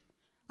boy.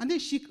 And then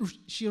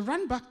she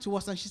ran back to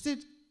us and she said,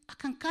 I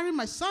can carry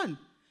my son.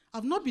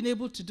 I've not been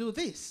able to do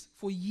this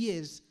for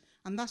years.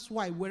 And that's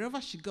why wherever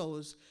she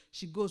goes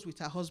with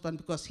her husband,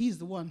 because he's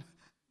the one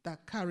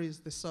that carries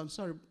the son.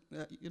 Sorry,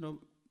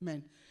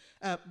 men.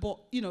 But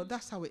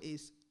that's how it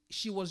is.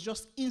 She was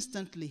just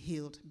instantly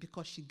healed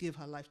because she gave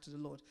her life to the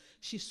Lord.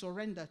 She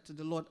surrendered to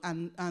the Lord,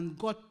 and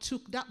God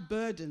took that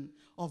burden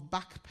of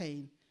back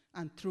pain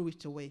and threw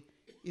it away.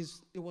 It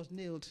was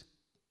nailed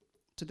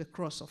to the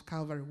cross of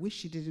Calvary, which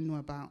she didn't know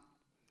about.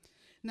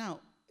 Now,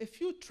 a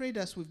few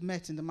traders we've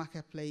met in the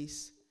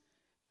marketplace,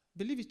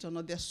 believe it or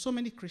not, there's so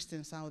many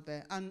Christians out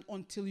there, and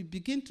until you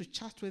begin to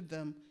chat with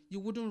them, you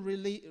wouldn't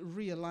really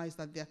realize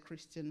that they're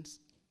Christians.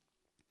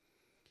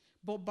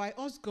 But by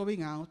us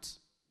going out,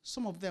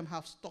 some of them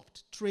have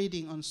stopped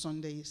trading on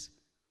Sundays.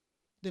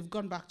 They've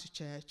gone back to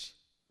church.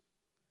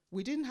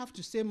 We didn't have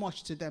to say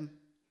much to them,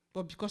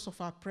 but because of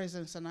our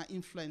presence and our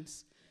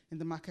influence in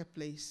the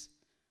marketplace.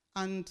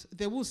 And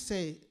they will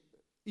say,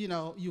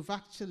 you've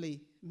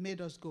actually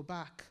made us go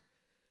back.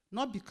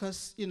 Not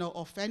because,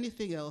 of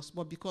anything else,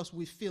 but because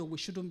we feel we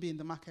shouldn't be in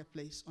the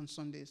marketplace on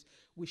Sundays.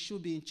 We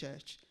should be in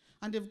church.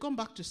 And they've gone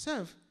back to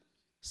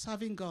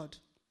serving God,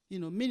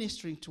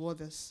 ministering to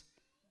others.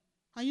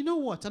 And you know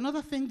what?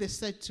 Another thing they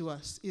said to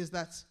us is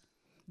that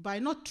by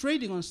not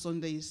trading on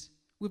Sundays,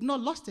 we've not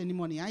lost any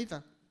money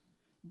either.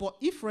 But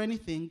if for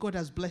anything, God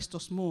has blessed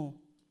us more.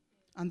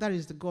 And that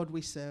is the God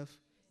we serve.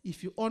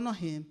 If you honor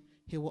him,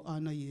 he will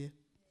honor you.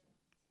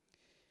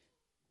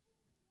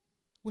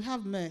 We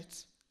have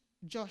met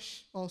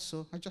Josh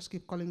also. I just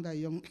keep calling that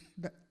young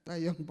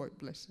boy,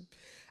 bless him.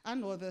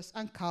 And others,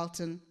 and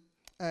Carlton.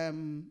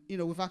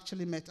 We've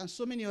actually met. And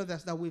so many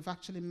others that we've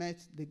actually met.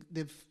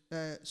 They've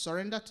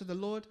surrendered to the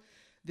Lord.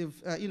 They've,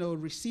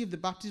 received the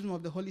baptism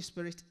of the Holy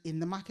Spirit in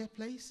the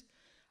marketplace.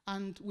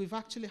 And we've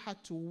actually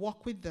had to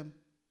walk with them.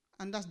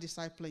 And that's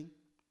discipling.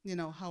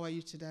 How are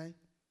you today?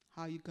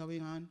 How are you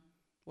going on?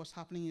 What's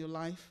happening in your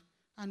life?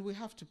 And we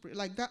have to pray.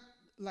 Like that,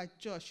 like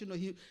Josh,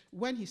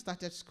 when he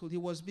started school, he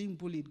was being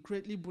bullied,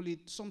 greatly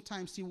bullied.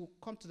 Sometimes he would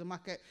come to the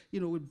market,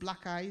 with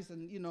black eyes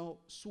and,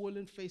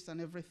 swollen face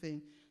and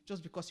everything,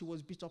 just because he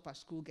was beat up at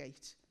school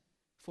gate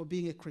for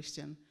being a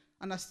Christian.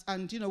 And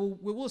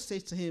we will say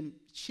to him,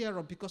 cheer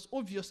up, because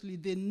obviously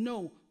they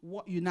know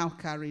what you now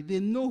carry.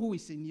 They know who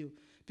is in you,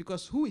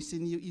 because who is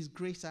in you is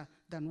greater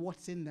than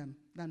what's in them,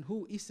 than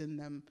who is in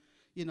them.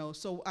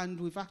 So, and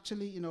we've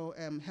actually,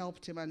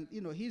 helped him, and,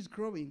 he's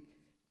growing,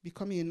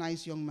 becoming a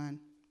nice young man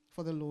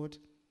for the Lord.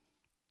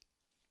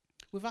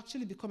 We've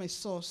actually become a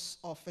source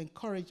of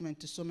encouragement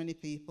to so many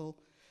people.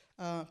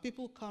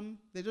 People come,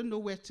 they don't know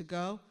where to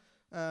go.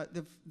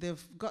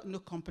 They've got no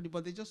company,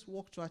 but they just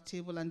walk to our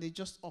table and they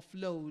just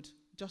offload,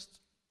 just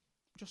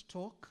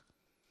talk.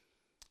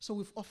 So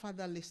we've offered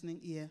that listening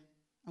ear,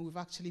 and we've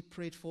actually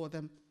prayed for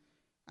them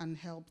and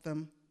helped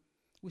them.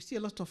 We see a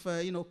lot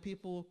of,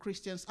 people,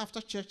 Christians,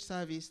 after church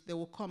service, they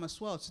will come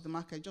as well to the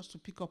market just to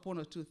pick up one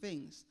or two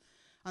things.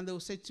 And they will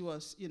say to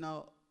us,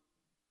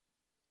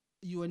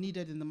 you are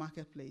needed in the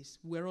marketplace.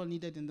 We're all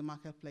needed in the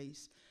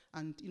marketplace.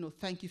 And,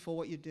 thank you for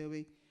what you're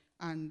doing.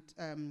 And,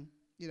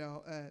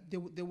 they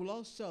will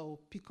also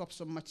pick up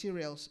some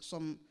materials,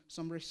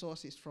 some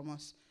resources from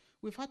us.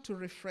 We've had to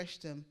refresh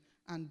them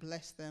and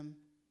bless them.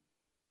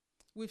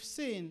 We've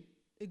seen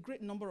a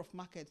great number of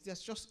markets.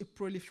 There's just a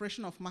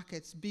proliferation of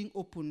markets being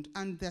opened.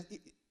 And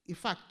in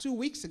fact, 2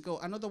 weeks ago,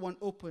 another one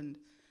opened,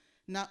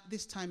 now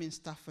this time in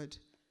Stafford.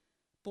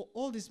 But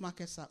all these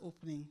markets are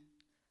opening.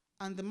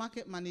 And the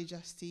market manager,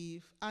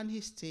 Steve, and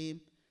his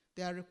team,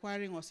 they are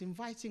requiring us,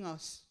 inviting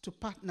us to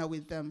partner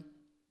with them.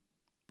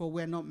 But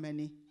we're not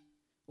many.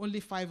 Only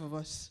 5 of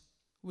us.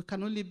 We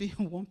can only be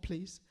in one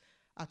place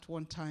at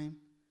one time.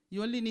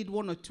 You only need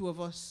 1 or 2 of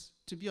us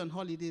to be on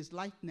holidays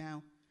like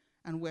now.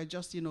 And we're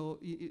just,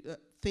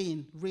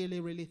 thin, really,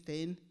 really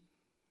thin.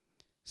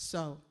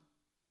 So,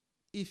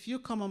 if you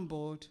come on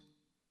board,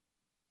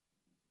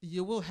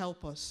 you will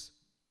help us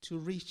to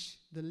reach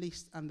the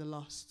least and the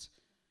lost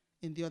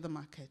in the other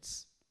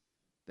markets.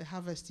 The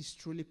harvest is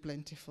truly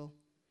plentiful,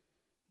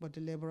 but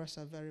the laborers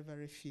are very,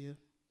 very few.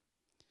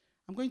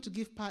 I'm going to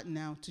give part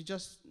now to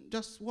just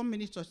 1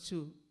 minute or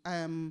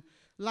 2.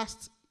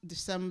 Last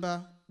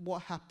December,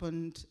 what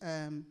happened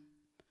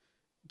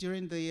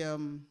during the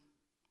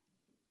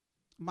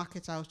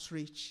market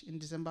outreach in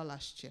December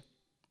last year.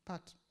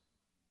 Pat.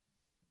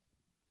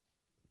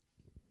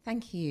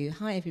 Thank you.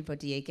 Hi,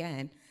 everybody,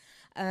 again.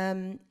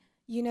 In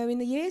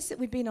the years that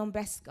we've been on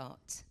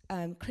Bescot,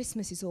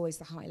 Christmas is always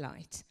the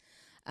highlight,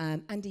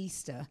 and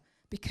Easter,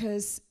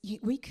 because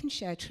we can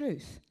share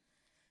truth.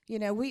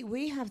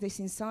 We have this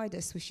inside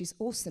us, which is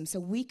awesome.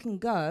 So we can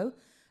go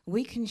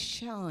we can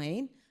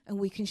shine and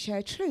we can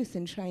share truth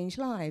and change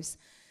lives.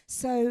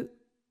 So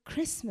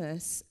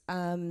Christmas,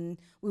 we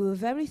were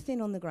very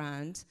thin on the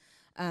ground.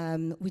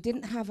 We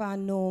didn't have our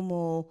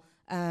normal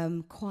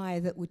choir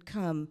that would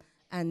come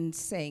and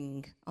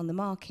sing on the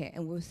market,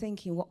 and we were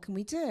thinking, what can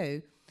we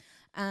do?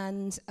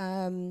 And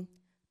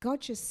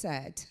God just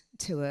said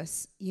to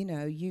us, you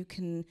know, you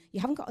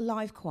haven't got a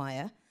live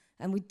choir,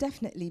 and we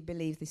definitely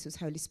believe this was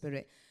Holy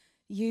Spirit.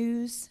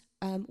 Use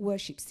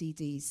worship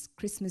CDs,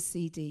 Christmas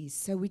CDs.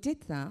 So we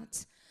did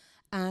that,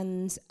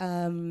 and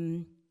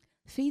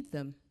feed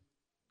them,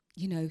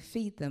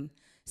 feed them.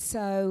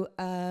 So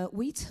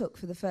we took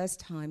for the first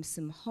time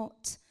some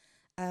hot,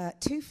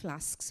 2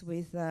 flasks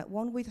with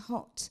one with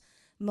hot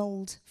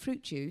mulled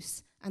fruit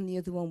juice and the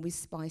other one with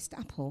spiced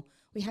apple.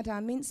 We had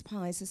our mince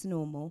pies as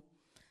normal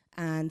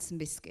and some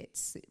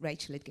biscuits that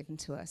Rachel had given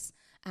to us.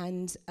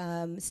 And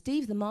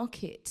Steve, the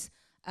market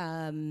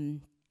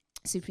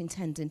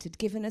superintendent, had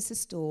given us a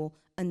store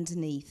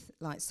underneath,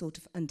 like sort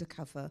of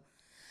undercover.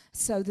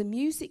 So the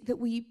music that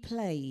we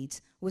played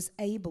was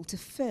able to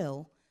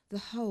fill the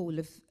whole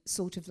of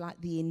sort of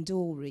like the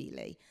indoor,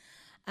 really.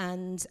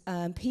 And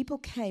people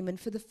came, and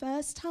for the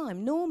first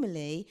time,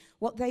 normally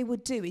what they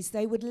would do is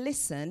they would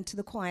listen to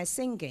the choir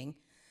singing,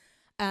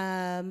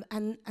 and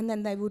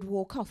then they would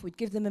walk off. We'd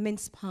give them a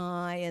mince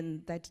pie,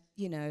 and they'd,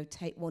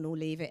 take one or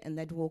leave it, and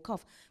they'd walk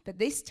off. But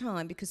this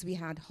time, because we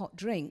had hot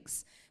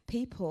drinks,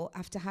 people,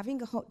 after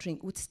having a hot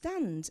drink, would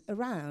stand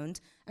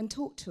around and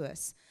talk to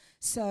us.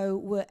 So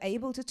we're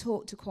able to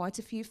talk to quite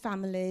a few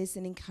families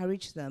and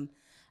encourage them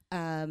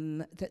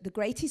that the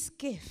greatest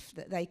gift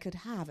that they could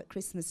have at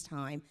Christmas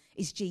time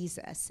is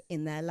Jesus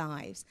in their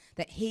lives,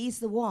 that he's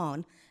the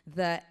one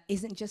that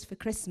isn't just for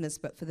Christmas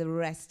but for the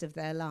rest of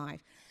their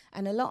life.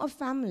 And a lot of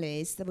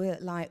families that were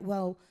like,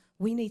 well,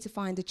 we need to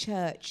find a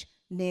church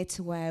near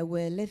to where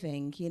we're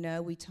living.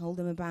 We told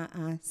them about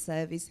our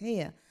service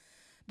here.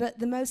 But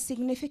the most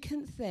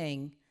significant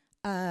thing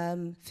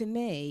for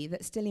me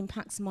that still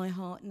impacts my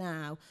heart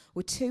now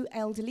were 2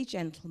 elderly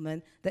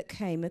gentlemen that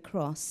came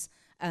across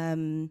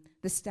the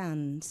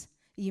stand.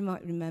 You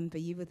might remember,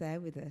 you were there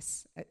with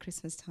us at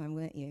Christmas time,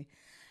 weren't you?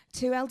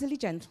 2 elderly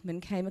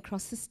gentlemen came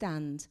across the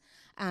stand,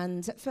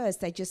 and at first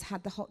they just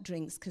had the hot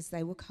drinks because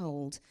they were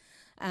cold.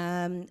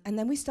 And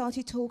then we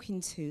started talking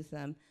to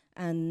them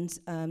and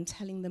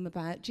telling them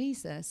about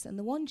Jesus. And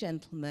the one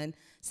gentleman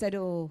said,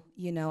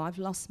 I've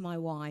lost my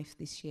wife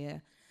this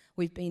year.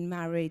 We've been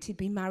married. He'd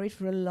been married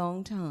for a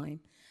long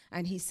time.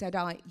 And he said,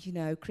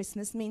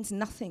 Christmas means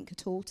nothing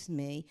at all to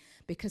me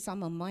because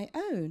I'm on my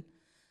own.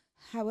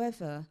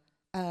 However,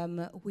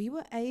 we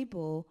were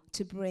able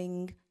to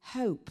bring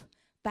hope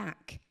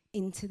back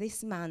into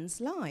this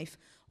man's life.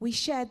 We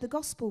shared the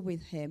gospel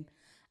with him,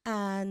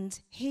 and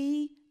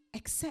he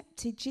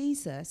accepted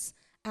Jesus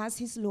as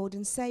his Lord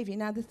and Saviour.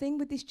 Now, the thing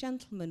with this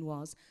gentleman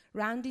was,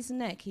 round his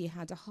neck he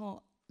had a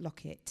heart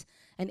locket,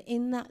 and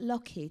in that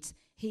locket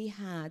he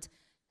had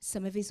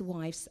some of his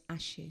wife's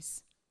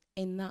ashes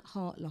in that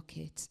heart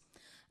locket.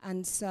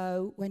 And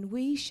so when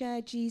we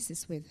shared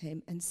Jesus with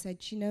him and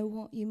said, you know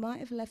what, you might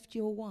have left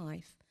your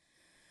wife,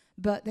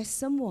 but there's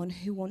someone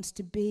who wants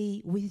to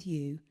be with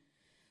you,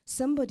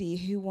 somebody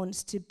who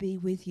wants to be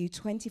with you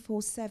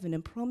 24/7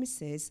 and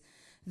promises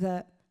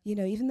that,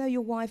 even though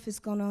your wife has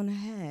gone on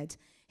ahead,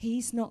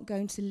 he's not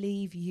going to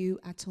leave you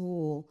at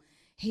all.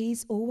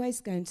 He's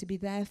always going to be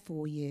there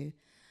for you.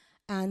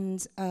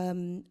 And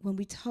when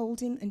we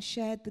told him and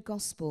shared the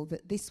gospel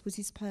that this was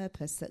his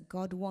purpose, that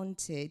God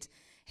wanted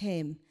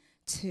him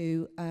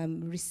to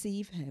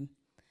receive him,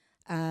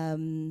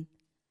 and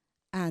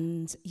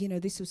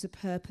this was a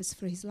purpose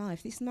for his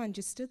life, this man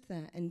just stood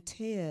there and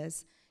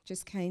tears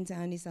just came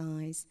down his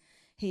eyes.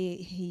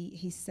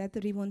 He said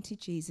that he wanted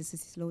Jesus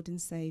as his Lord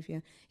and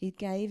Saviour. He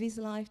gave his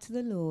life to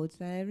the Lord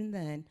there and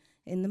then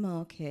in the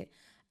market,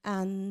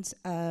 and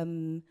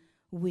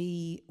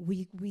we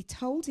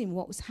told him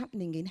what was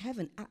happening in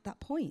heaven at that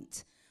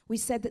point. We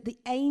said that the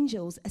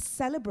angels are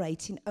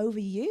celebrating over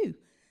you.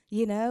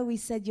 We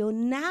said you're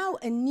now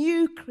a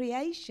new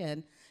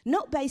creation,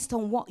 not based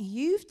on what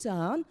you've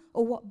done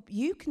or what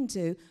you can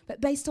do,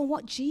 but based on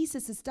what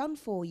Jesus has done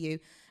for you.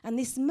 And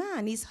this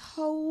man, his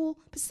whole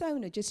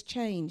persona just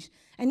changed.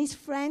 And his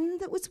friend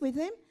that was with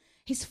him,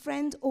 his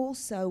friend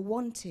also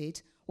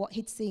wanted what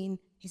he'd seen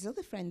his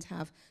other friend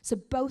have. So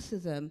both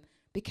of them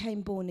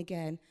became born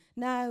again.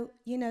 Now,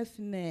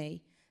 for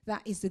me,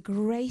 that is the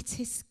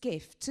greatest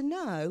gift, to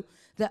know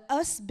that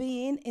us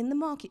being in the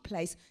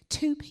marketplace,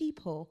 2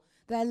 people,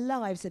 their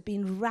lives have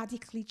been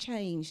radically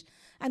changed.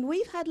 And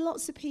we've had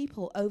lots of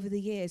people over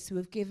the years who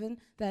have given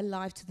their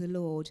life to the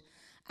Lord.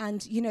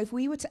 And, if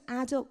we were to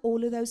add up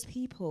all of those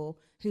people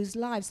whose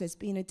lives there's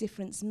been a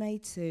difference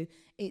made to,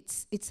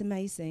 it's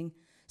amazing.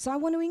 So I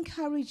want to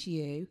encourage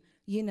you,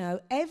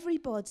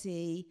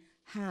 everybody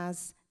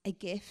has a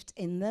gift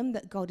in them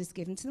that God has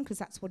given to them, because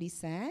that's what he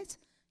said.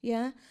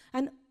 Yeah.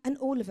 And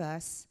all of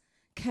us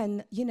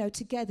can,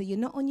 together, you're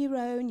not on your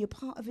own, you're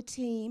part of a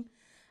team,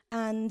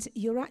 and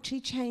you're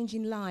actually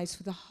changing lives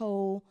for the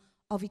whole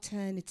of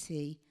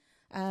eternity.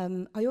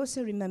 I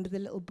also remember the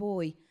little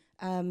boy,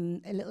 a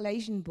little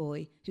Asian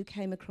boy who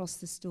came across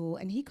the store,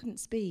 and he couldn't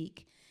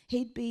speak.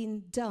 He'd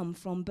been dumb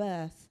from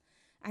birth,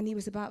 and he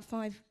was about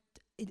 5.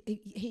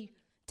 He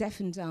deaf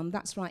and dumb.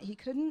 That's right. He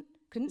couldn't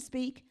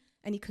speak,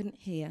 and he couldn't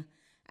hear.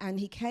 And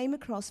he came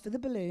across for the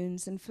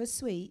balloons and for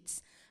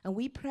sweets, and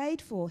we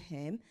prayed for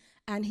him.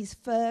 And his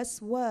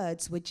first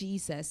words were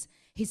Jesus.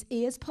 His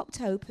ears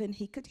popped open.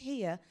 He could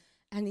hear.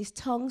 And his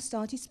tongue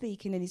started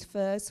speaking, and his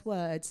first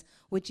words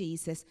were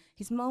Jesus.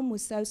 His mom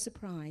was so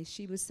surprised.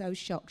 She was so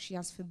shocked. She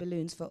asked for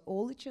balloons for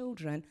all the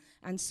children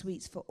and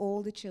sweets for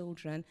all the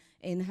children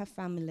in her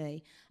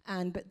family.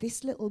 But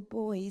this little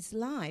boy's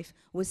life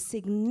was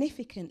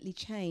significantly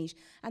changed.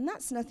 And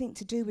that's nothing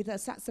to do with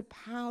us. That's the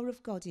power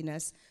of God in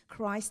us,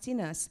 Christ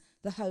in us,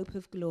 the hope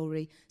of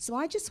glory. So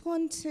I just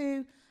want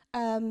to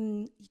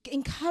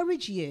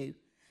encourage you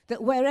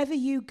that wherever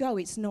you go,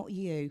 it's not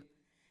you.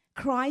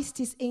 Christ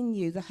is in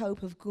you, the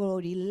hope of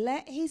glory.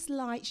 Let his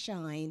light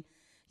shine.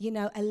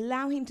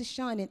 Allow him to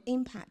shine and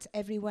impact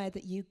everywhere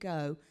that you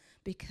go,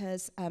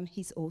 because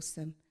he's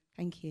awesome.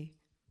 Thank you.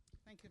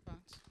 Thank you, Pat.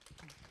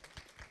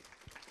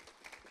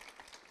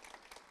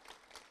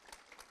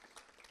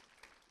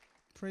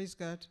 Praise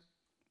God.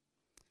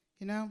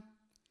 I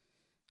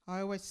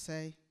always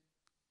say,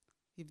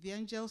 if the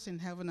angels in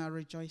heaven are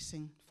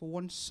rejoicing for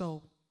one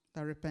soul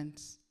that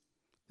repents,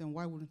 then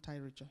why wouldn't I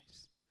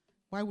rejoice?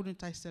 Why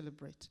wouldn't I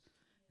celebrate?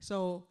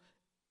 So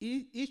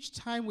each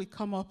time we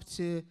come up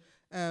to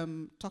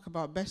talk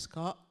about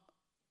Bescot,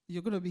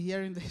 you're going to be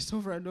hearing this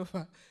over and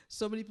over.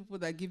 So many people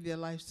that give their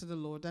lives to the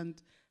Lord. And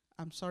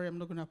I'm sorry, I'm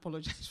not going to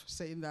apologize for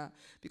saying that.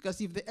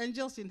 Because if the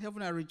angels in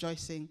heaven are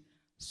rejoicing,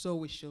 so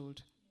we should.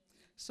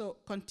 So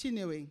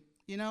continuing,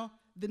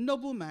 the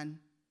nobleman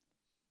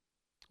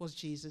was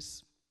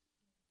Jesus.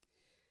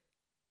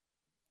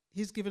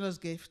 He's given us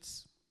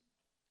gifts.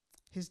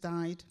 He's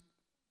died.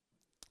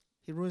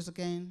 He rose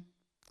again.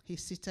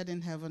 He's seated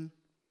in heaven,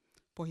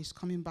 but he's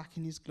coming back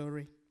in his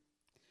glory.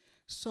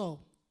 So,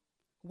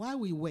 while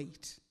we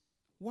wait,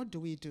 what do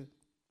we do?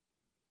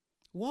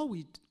 What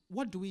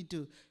do we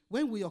do?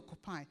 When we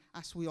occupy,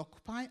 as we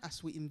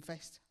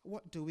invest,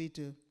 what do we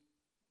do?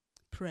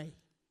 Pray.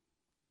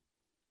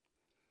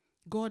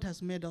 God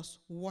has made us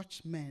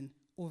watchmen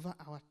over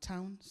our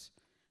towns,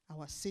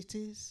 our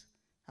cities,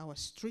 our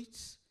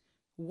streets,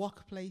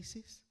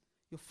 workplaces,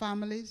 your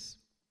families.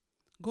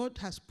 God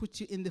has put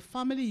you in the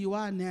family you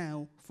are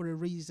now for a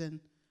reason.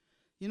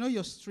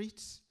 Your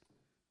streets,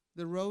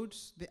 the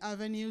roads, the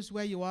avenues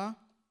where you are,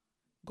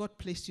 God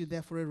placed you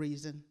there for a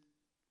reason.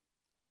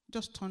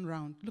 Just turn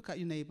around, look at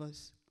your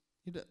neighbors.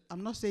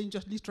 I'm not saying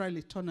just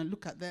literally turn and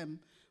look at them,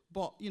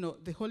 but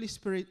the Holy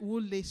Spirit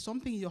will lay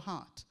something in your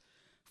heart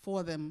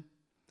for them.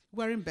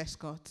 We're in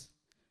Bescot.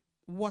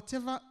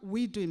 Whatever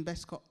we do in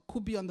Bescot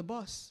could be on the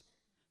bus,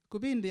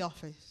 could be in the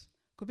office,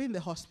 could be in the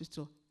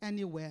hospital,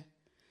 anywhere.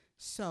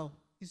 So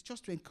it's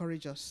just to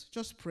encourage us.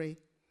 Just pray.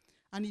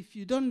 And if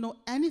you don't know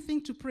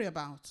anything to pray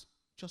about,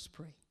 just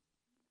pray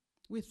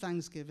with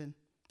thanksgiving.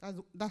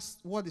 That's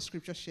what the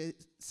scripture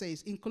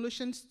says. In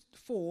Colossians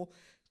 4,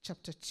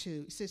 chapter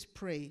 2, it says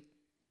pray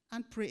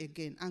and pray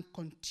again, and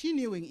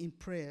continuing in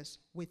prayers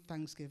with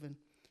thanksgiving.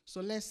 So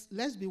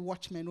let's be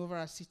watchmen over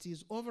our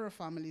cities, over our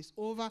families,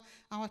 over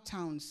our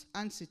towns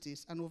and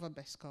cities, and over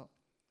Bescot.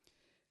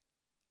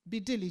 Be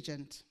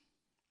diligent.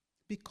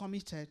 Be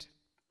committed.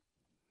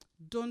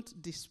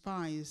 Don't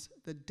despise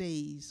the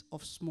days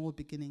of small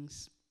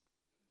beginnings.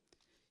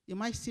 It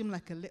might seem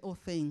like a little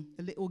thing,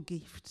 a little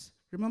gift.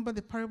 Remember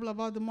the parable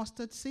about the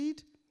mustard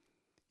seed?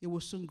 It will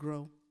soon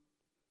grow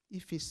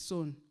if it's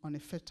sown on a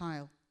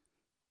fertile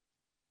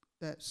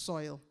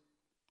soil.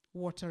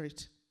 Water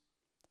it.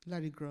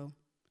 Let it grow.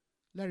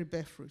 Let it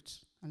bear fruit,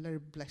 and let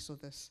it bless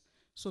others.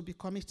 So be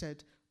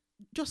committed.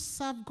 Just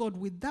serve God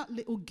with that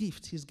little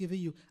gift he's given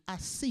you,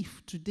 as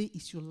if today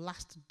is your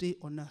last day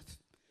on earth.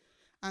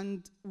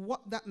 And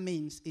what that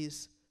means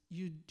is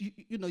you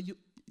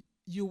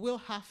will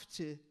have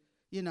to,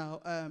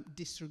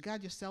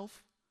 disregard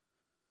yourself.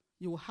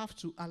 You will have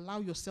to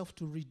allow yourself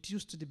to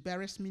reduce to the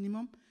barest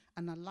minimum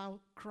and allow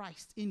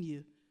Christ in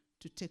you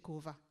to take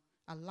over.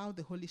 Allow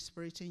the Holy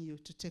Spirit in you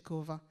to take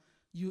over.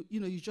 You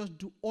just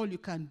do all you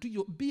can.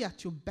 Be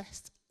at your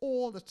best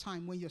all the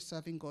time when you're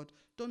serving God.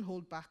 Don't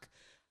hold back.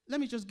 Let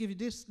me just give you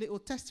this little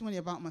testimony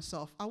about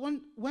myself.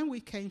 When we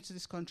came to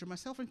this country,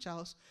 myself and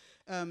Charles,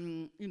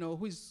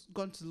 who's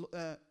gone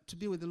to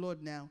be with the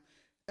Lord now,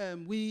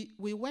 we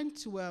went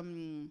to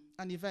an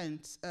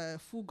event,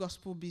 Full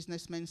Gospel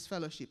Businessmen's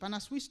Fellowship. And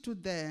as we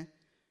stood there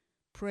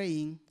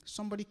praying,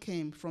 somebody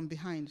came from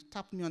behind,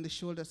 tapped me on the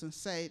shoulders and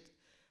said,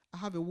 I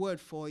have a word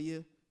for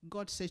you.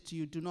 God said to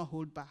you, do not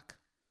hold back.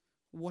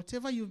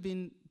 Whatever you've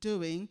been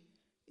doing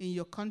in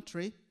your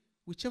country,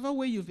 whichever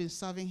way you've been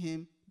serving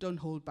him, don't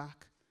hold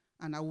back,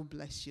 and I will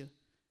bless you.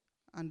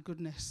 And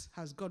goodness,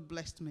 has God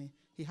blessed me?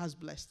 He has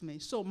blessed me.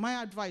 So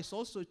my advice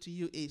also to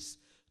you is,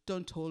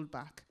 don't hold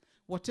back.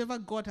 Whatever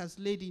God has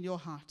laid in your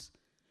heart,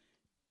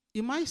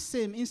 it might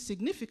seem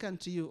insignificant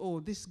to you. Oh,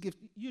 this gift.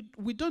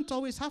 We don't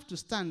always have to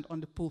stand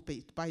on the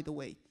pulpit, by the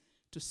way,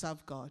 to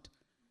serve God.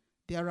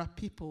 There are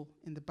people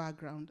in the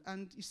background.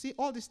 And you see,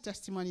 all these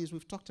testimonies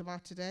we've talked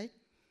about today,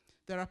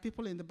 there are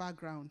people in the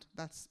background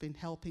that's been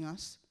helping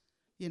us,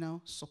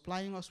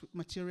 supplying us with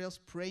materials,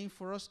 praying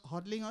for us,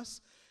 huddling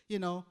us,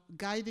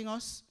 guiding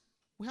us.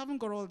 We haven't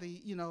got all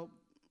the,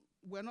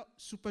 we're not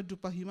super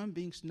duper human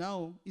beings.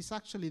 No, it's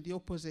actually the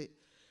opposite.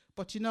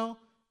 But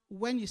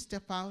when you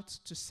step out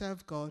to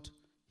serve God,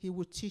 he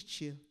will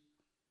teach you.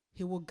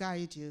 He will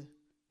guide you.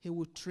 He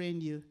will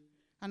train you.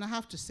 And I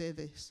have to say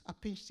this. I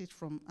pinched it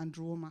from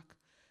Andrew Womack.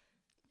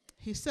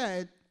 He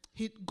said,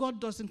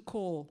 God doesn't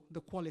call the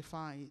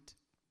qualified,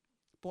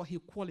 but he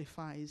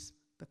qualifies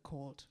the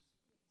called.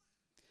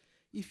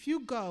 If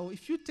you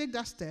take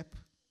that step,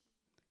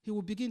 he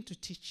will begin to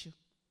teach you.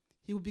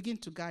 He will begin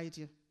to guide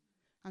you.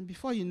 And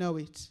before you know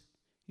it,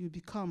 you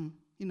become,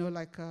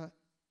 like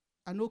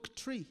an oak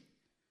tree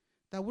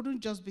that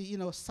wouldn't just be,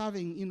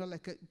 serving,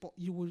 but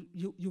you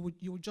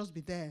will just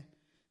be there,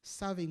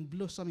 serving,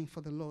 blossoming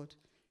for the Lord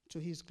to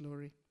his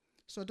glory.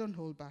 So don't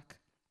hold back.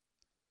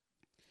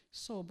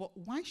 So, but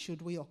why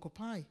should we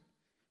occupy?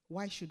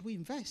 Why should we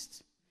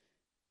invest?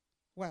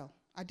 Well,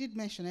 I did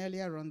mention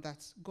earlier on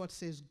that God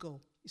says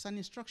go. It's an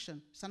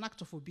instruction. It's an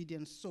act of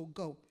obedience. So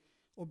go,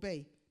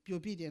 obey, be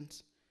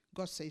obedient.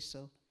 God says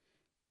so.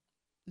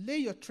 Lay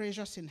your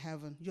treasures in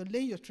heaven. You're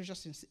laying your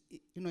treasures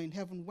in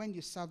heaven when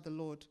you serve the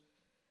Lord.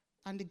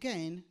 And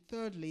again,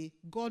 thirdly,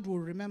 God will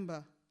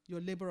remember your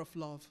labor of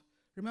love.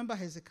 Remember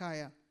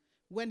Hezekiah,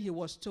 when he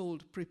was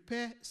told,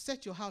 prepare,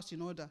 set your house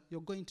in order, you're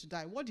going to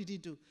die. What did he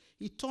do?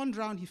 He turned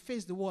around, he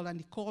faced the wall, and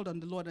he called on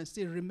the Lord and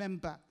said,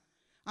 remember.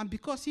 And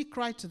because he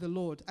cried to the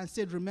Lord and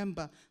said,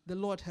 remember, the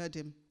Lord heard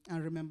him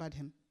and remembered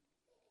him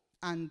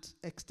and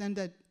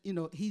extended,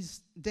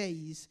 his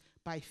days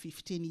by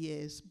 15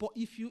 years. But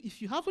if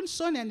you haven't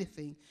sown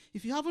anything,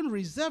 if you haven't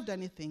reserved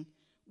anything,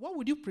 what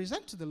would you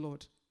present to the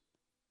Lord?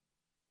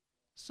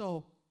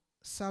 So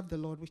serve the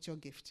Lord with your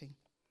gifting.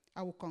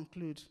 I will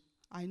conclude.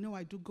 I know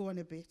I do go on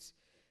a bit,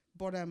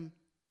 but I'm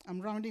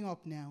rounding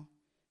up now.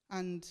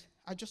 And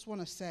I just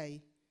want to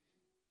say,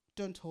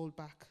 don't hold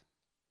back.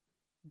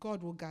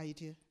 God will guide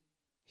you.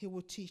 He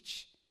will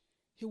teach.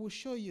 He will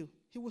show you.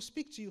 He will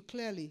speak to you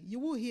clearly. You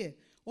will hear.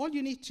 All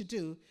you need to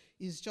do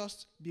is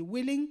just be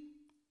willing,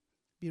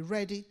 be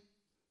ready,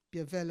 be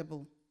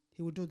available.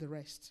 He will do the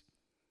rest.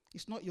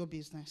 It's not your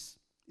business.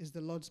 It's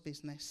the Lord's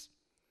business.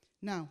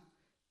 Now,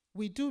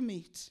 we do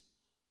meet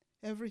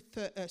every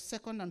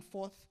second and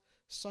fourth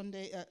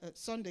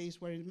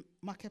Sundays. We're in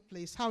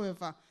Marketplace.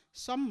 However,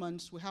 some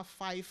months we have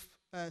 5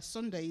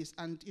 Sundays,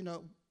 and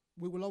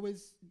we will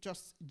always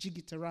just jig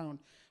it around.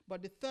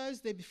 But the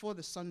Thursday before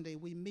the Sunday,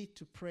 we meet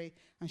to pray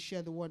and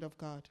share the word of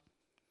God.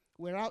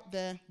 We're out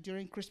there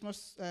during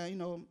Christmas,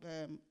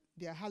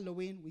 their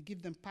Halloween. We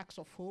give them packs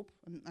of hope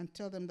and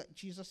tell them that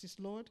Jesus is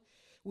Lord.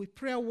 We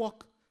prayer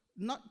walk,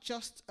 not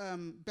just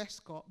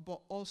Bescot, but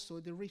also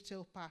the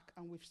retail park,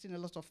 and we've seen a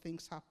lot of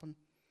things happen.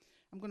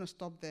 I'm going to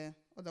stop there,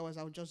 otherwise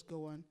I'll just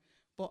go on.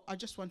 But I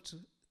just want to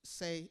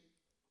say,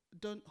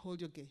 don't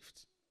hold your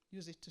gift.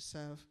 Use it to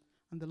serve,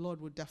 and the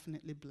Lord will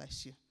definitely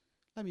bless you.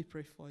 Let me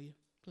pray for you,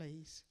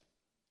 please.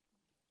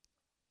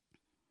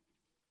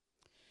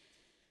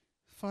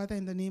 Father,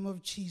 in the name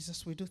of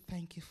Jesus, we do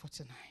thank you for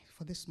tonight,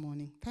 for this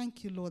morning.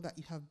 Thank you, Lord, that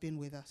you have been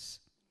with us,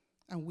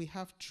 and we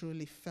have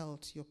truly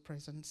felt your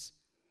presence.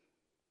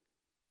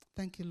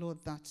 Thank you,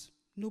 Lord, that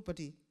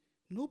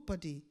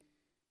nobody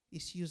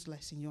is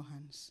useless in your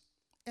hands.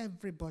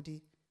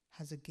 Everybody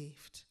has a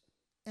gift.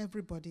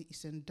 Everybody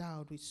is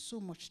endowed with so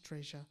much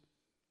treasure.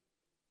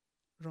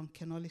 Ron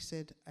Kenoli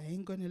said, I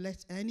ain't going to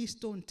let any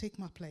stone take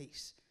my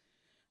place.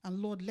 And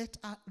Lord, let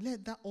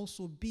that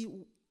also be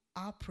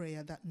our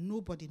prayer, that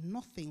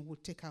nothing will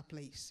take our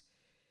place.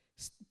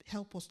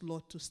 Help us,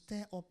 Lord, to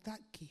stir up that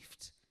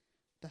gift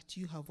that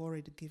you have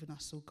already given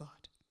us, oh God.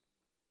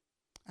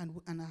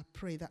 And I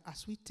pray that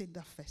as we take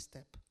that first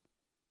step,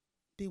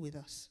 be with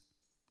us,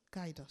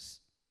 guide us,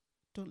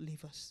 don't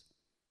leave us,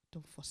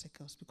 don't forsake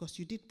us, because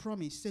you did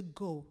promise, say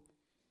go,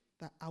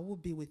 that I will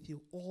be with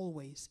you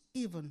always,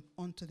 even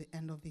unto the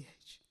end of the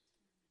age.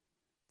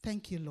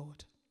 Thank you,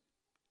 Lord.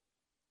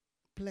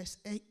 Bless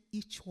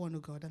each one, oh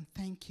God, and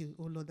thank you,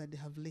 oh Lord, that they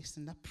have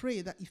listened. I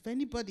pray that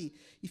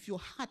if your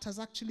heart has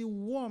actually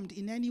warmed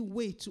in any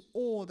way to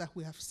all that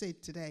we have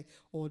said today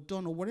or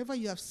done, or whatever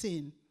you have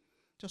seen,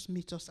 just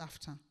meet us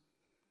after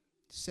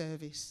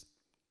service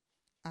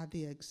at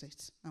the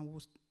exit, and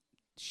we'll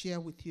share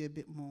with you a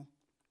bit more.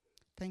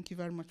 Thank you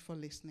very much for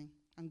listening,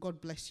 and God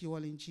bless you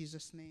all in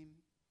Jesus' name.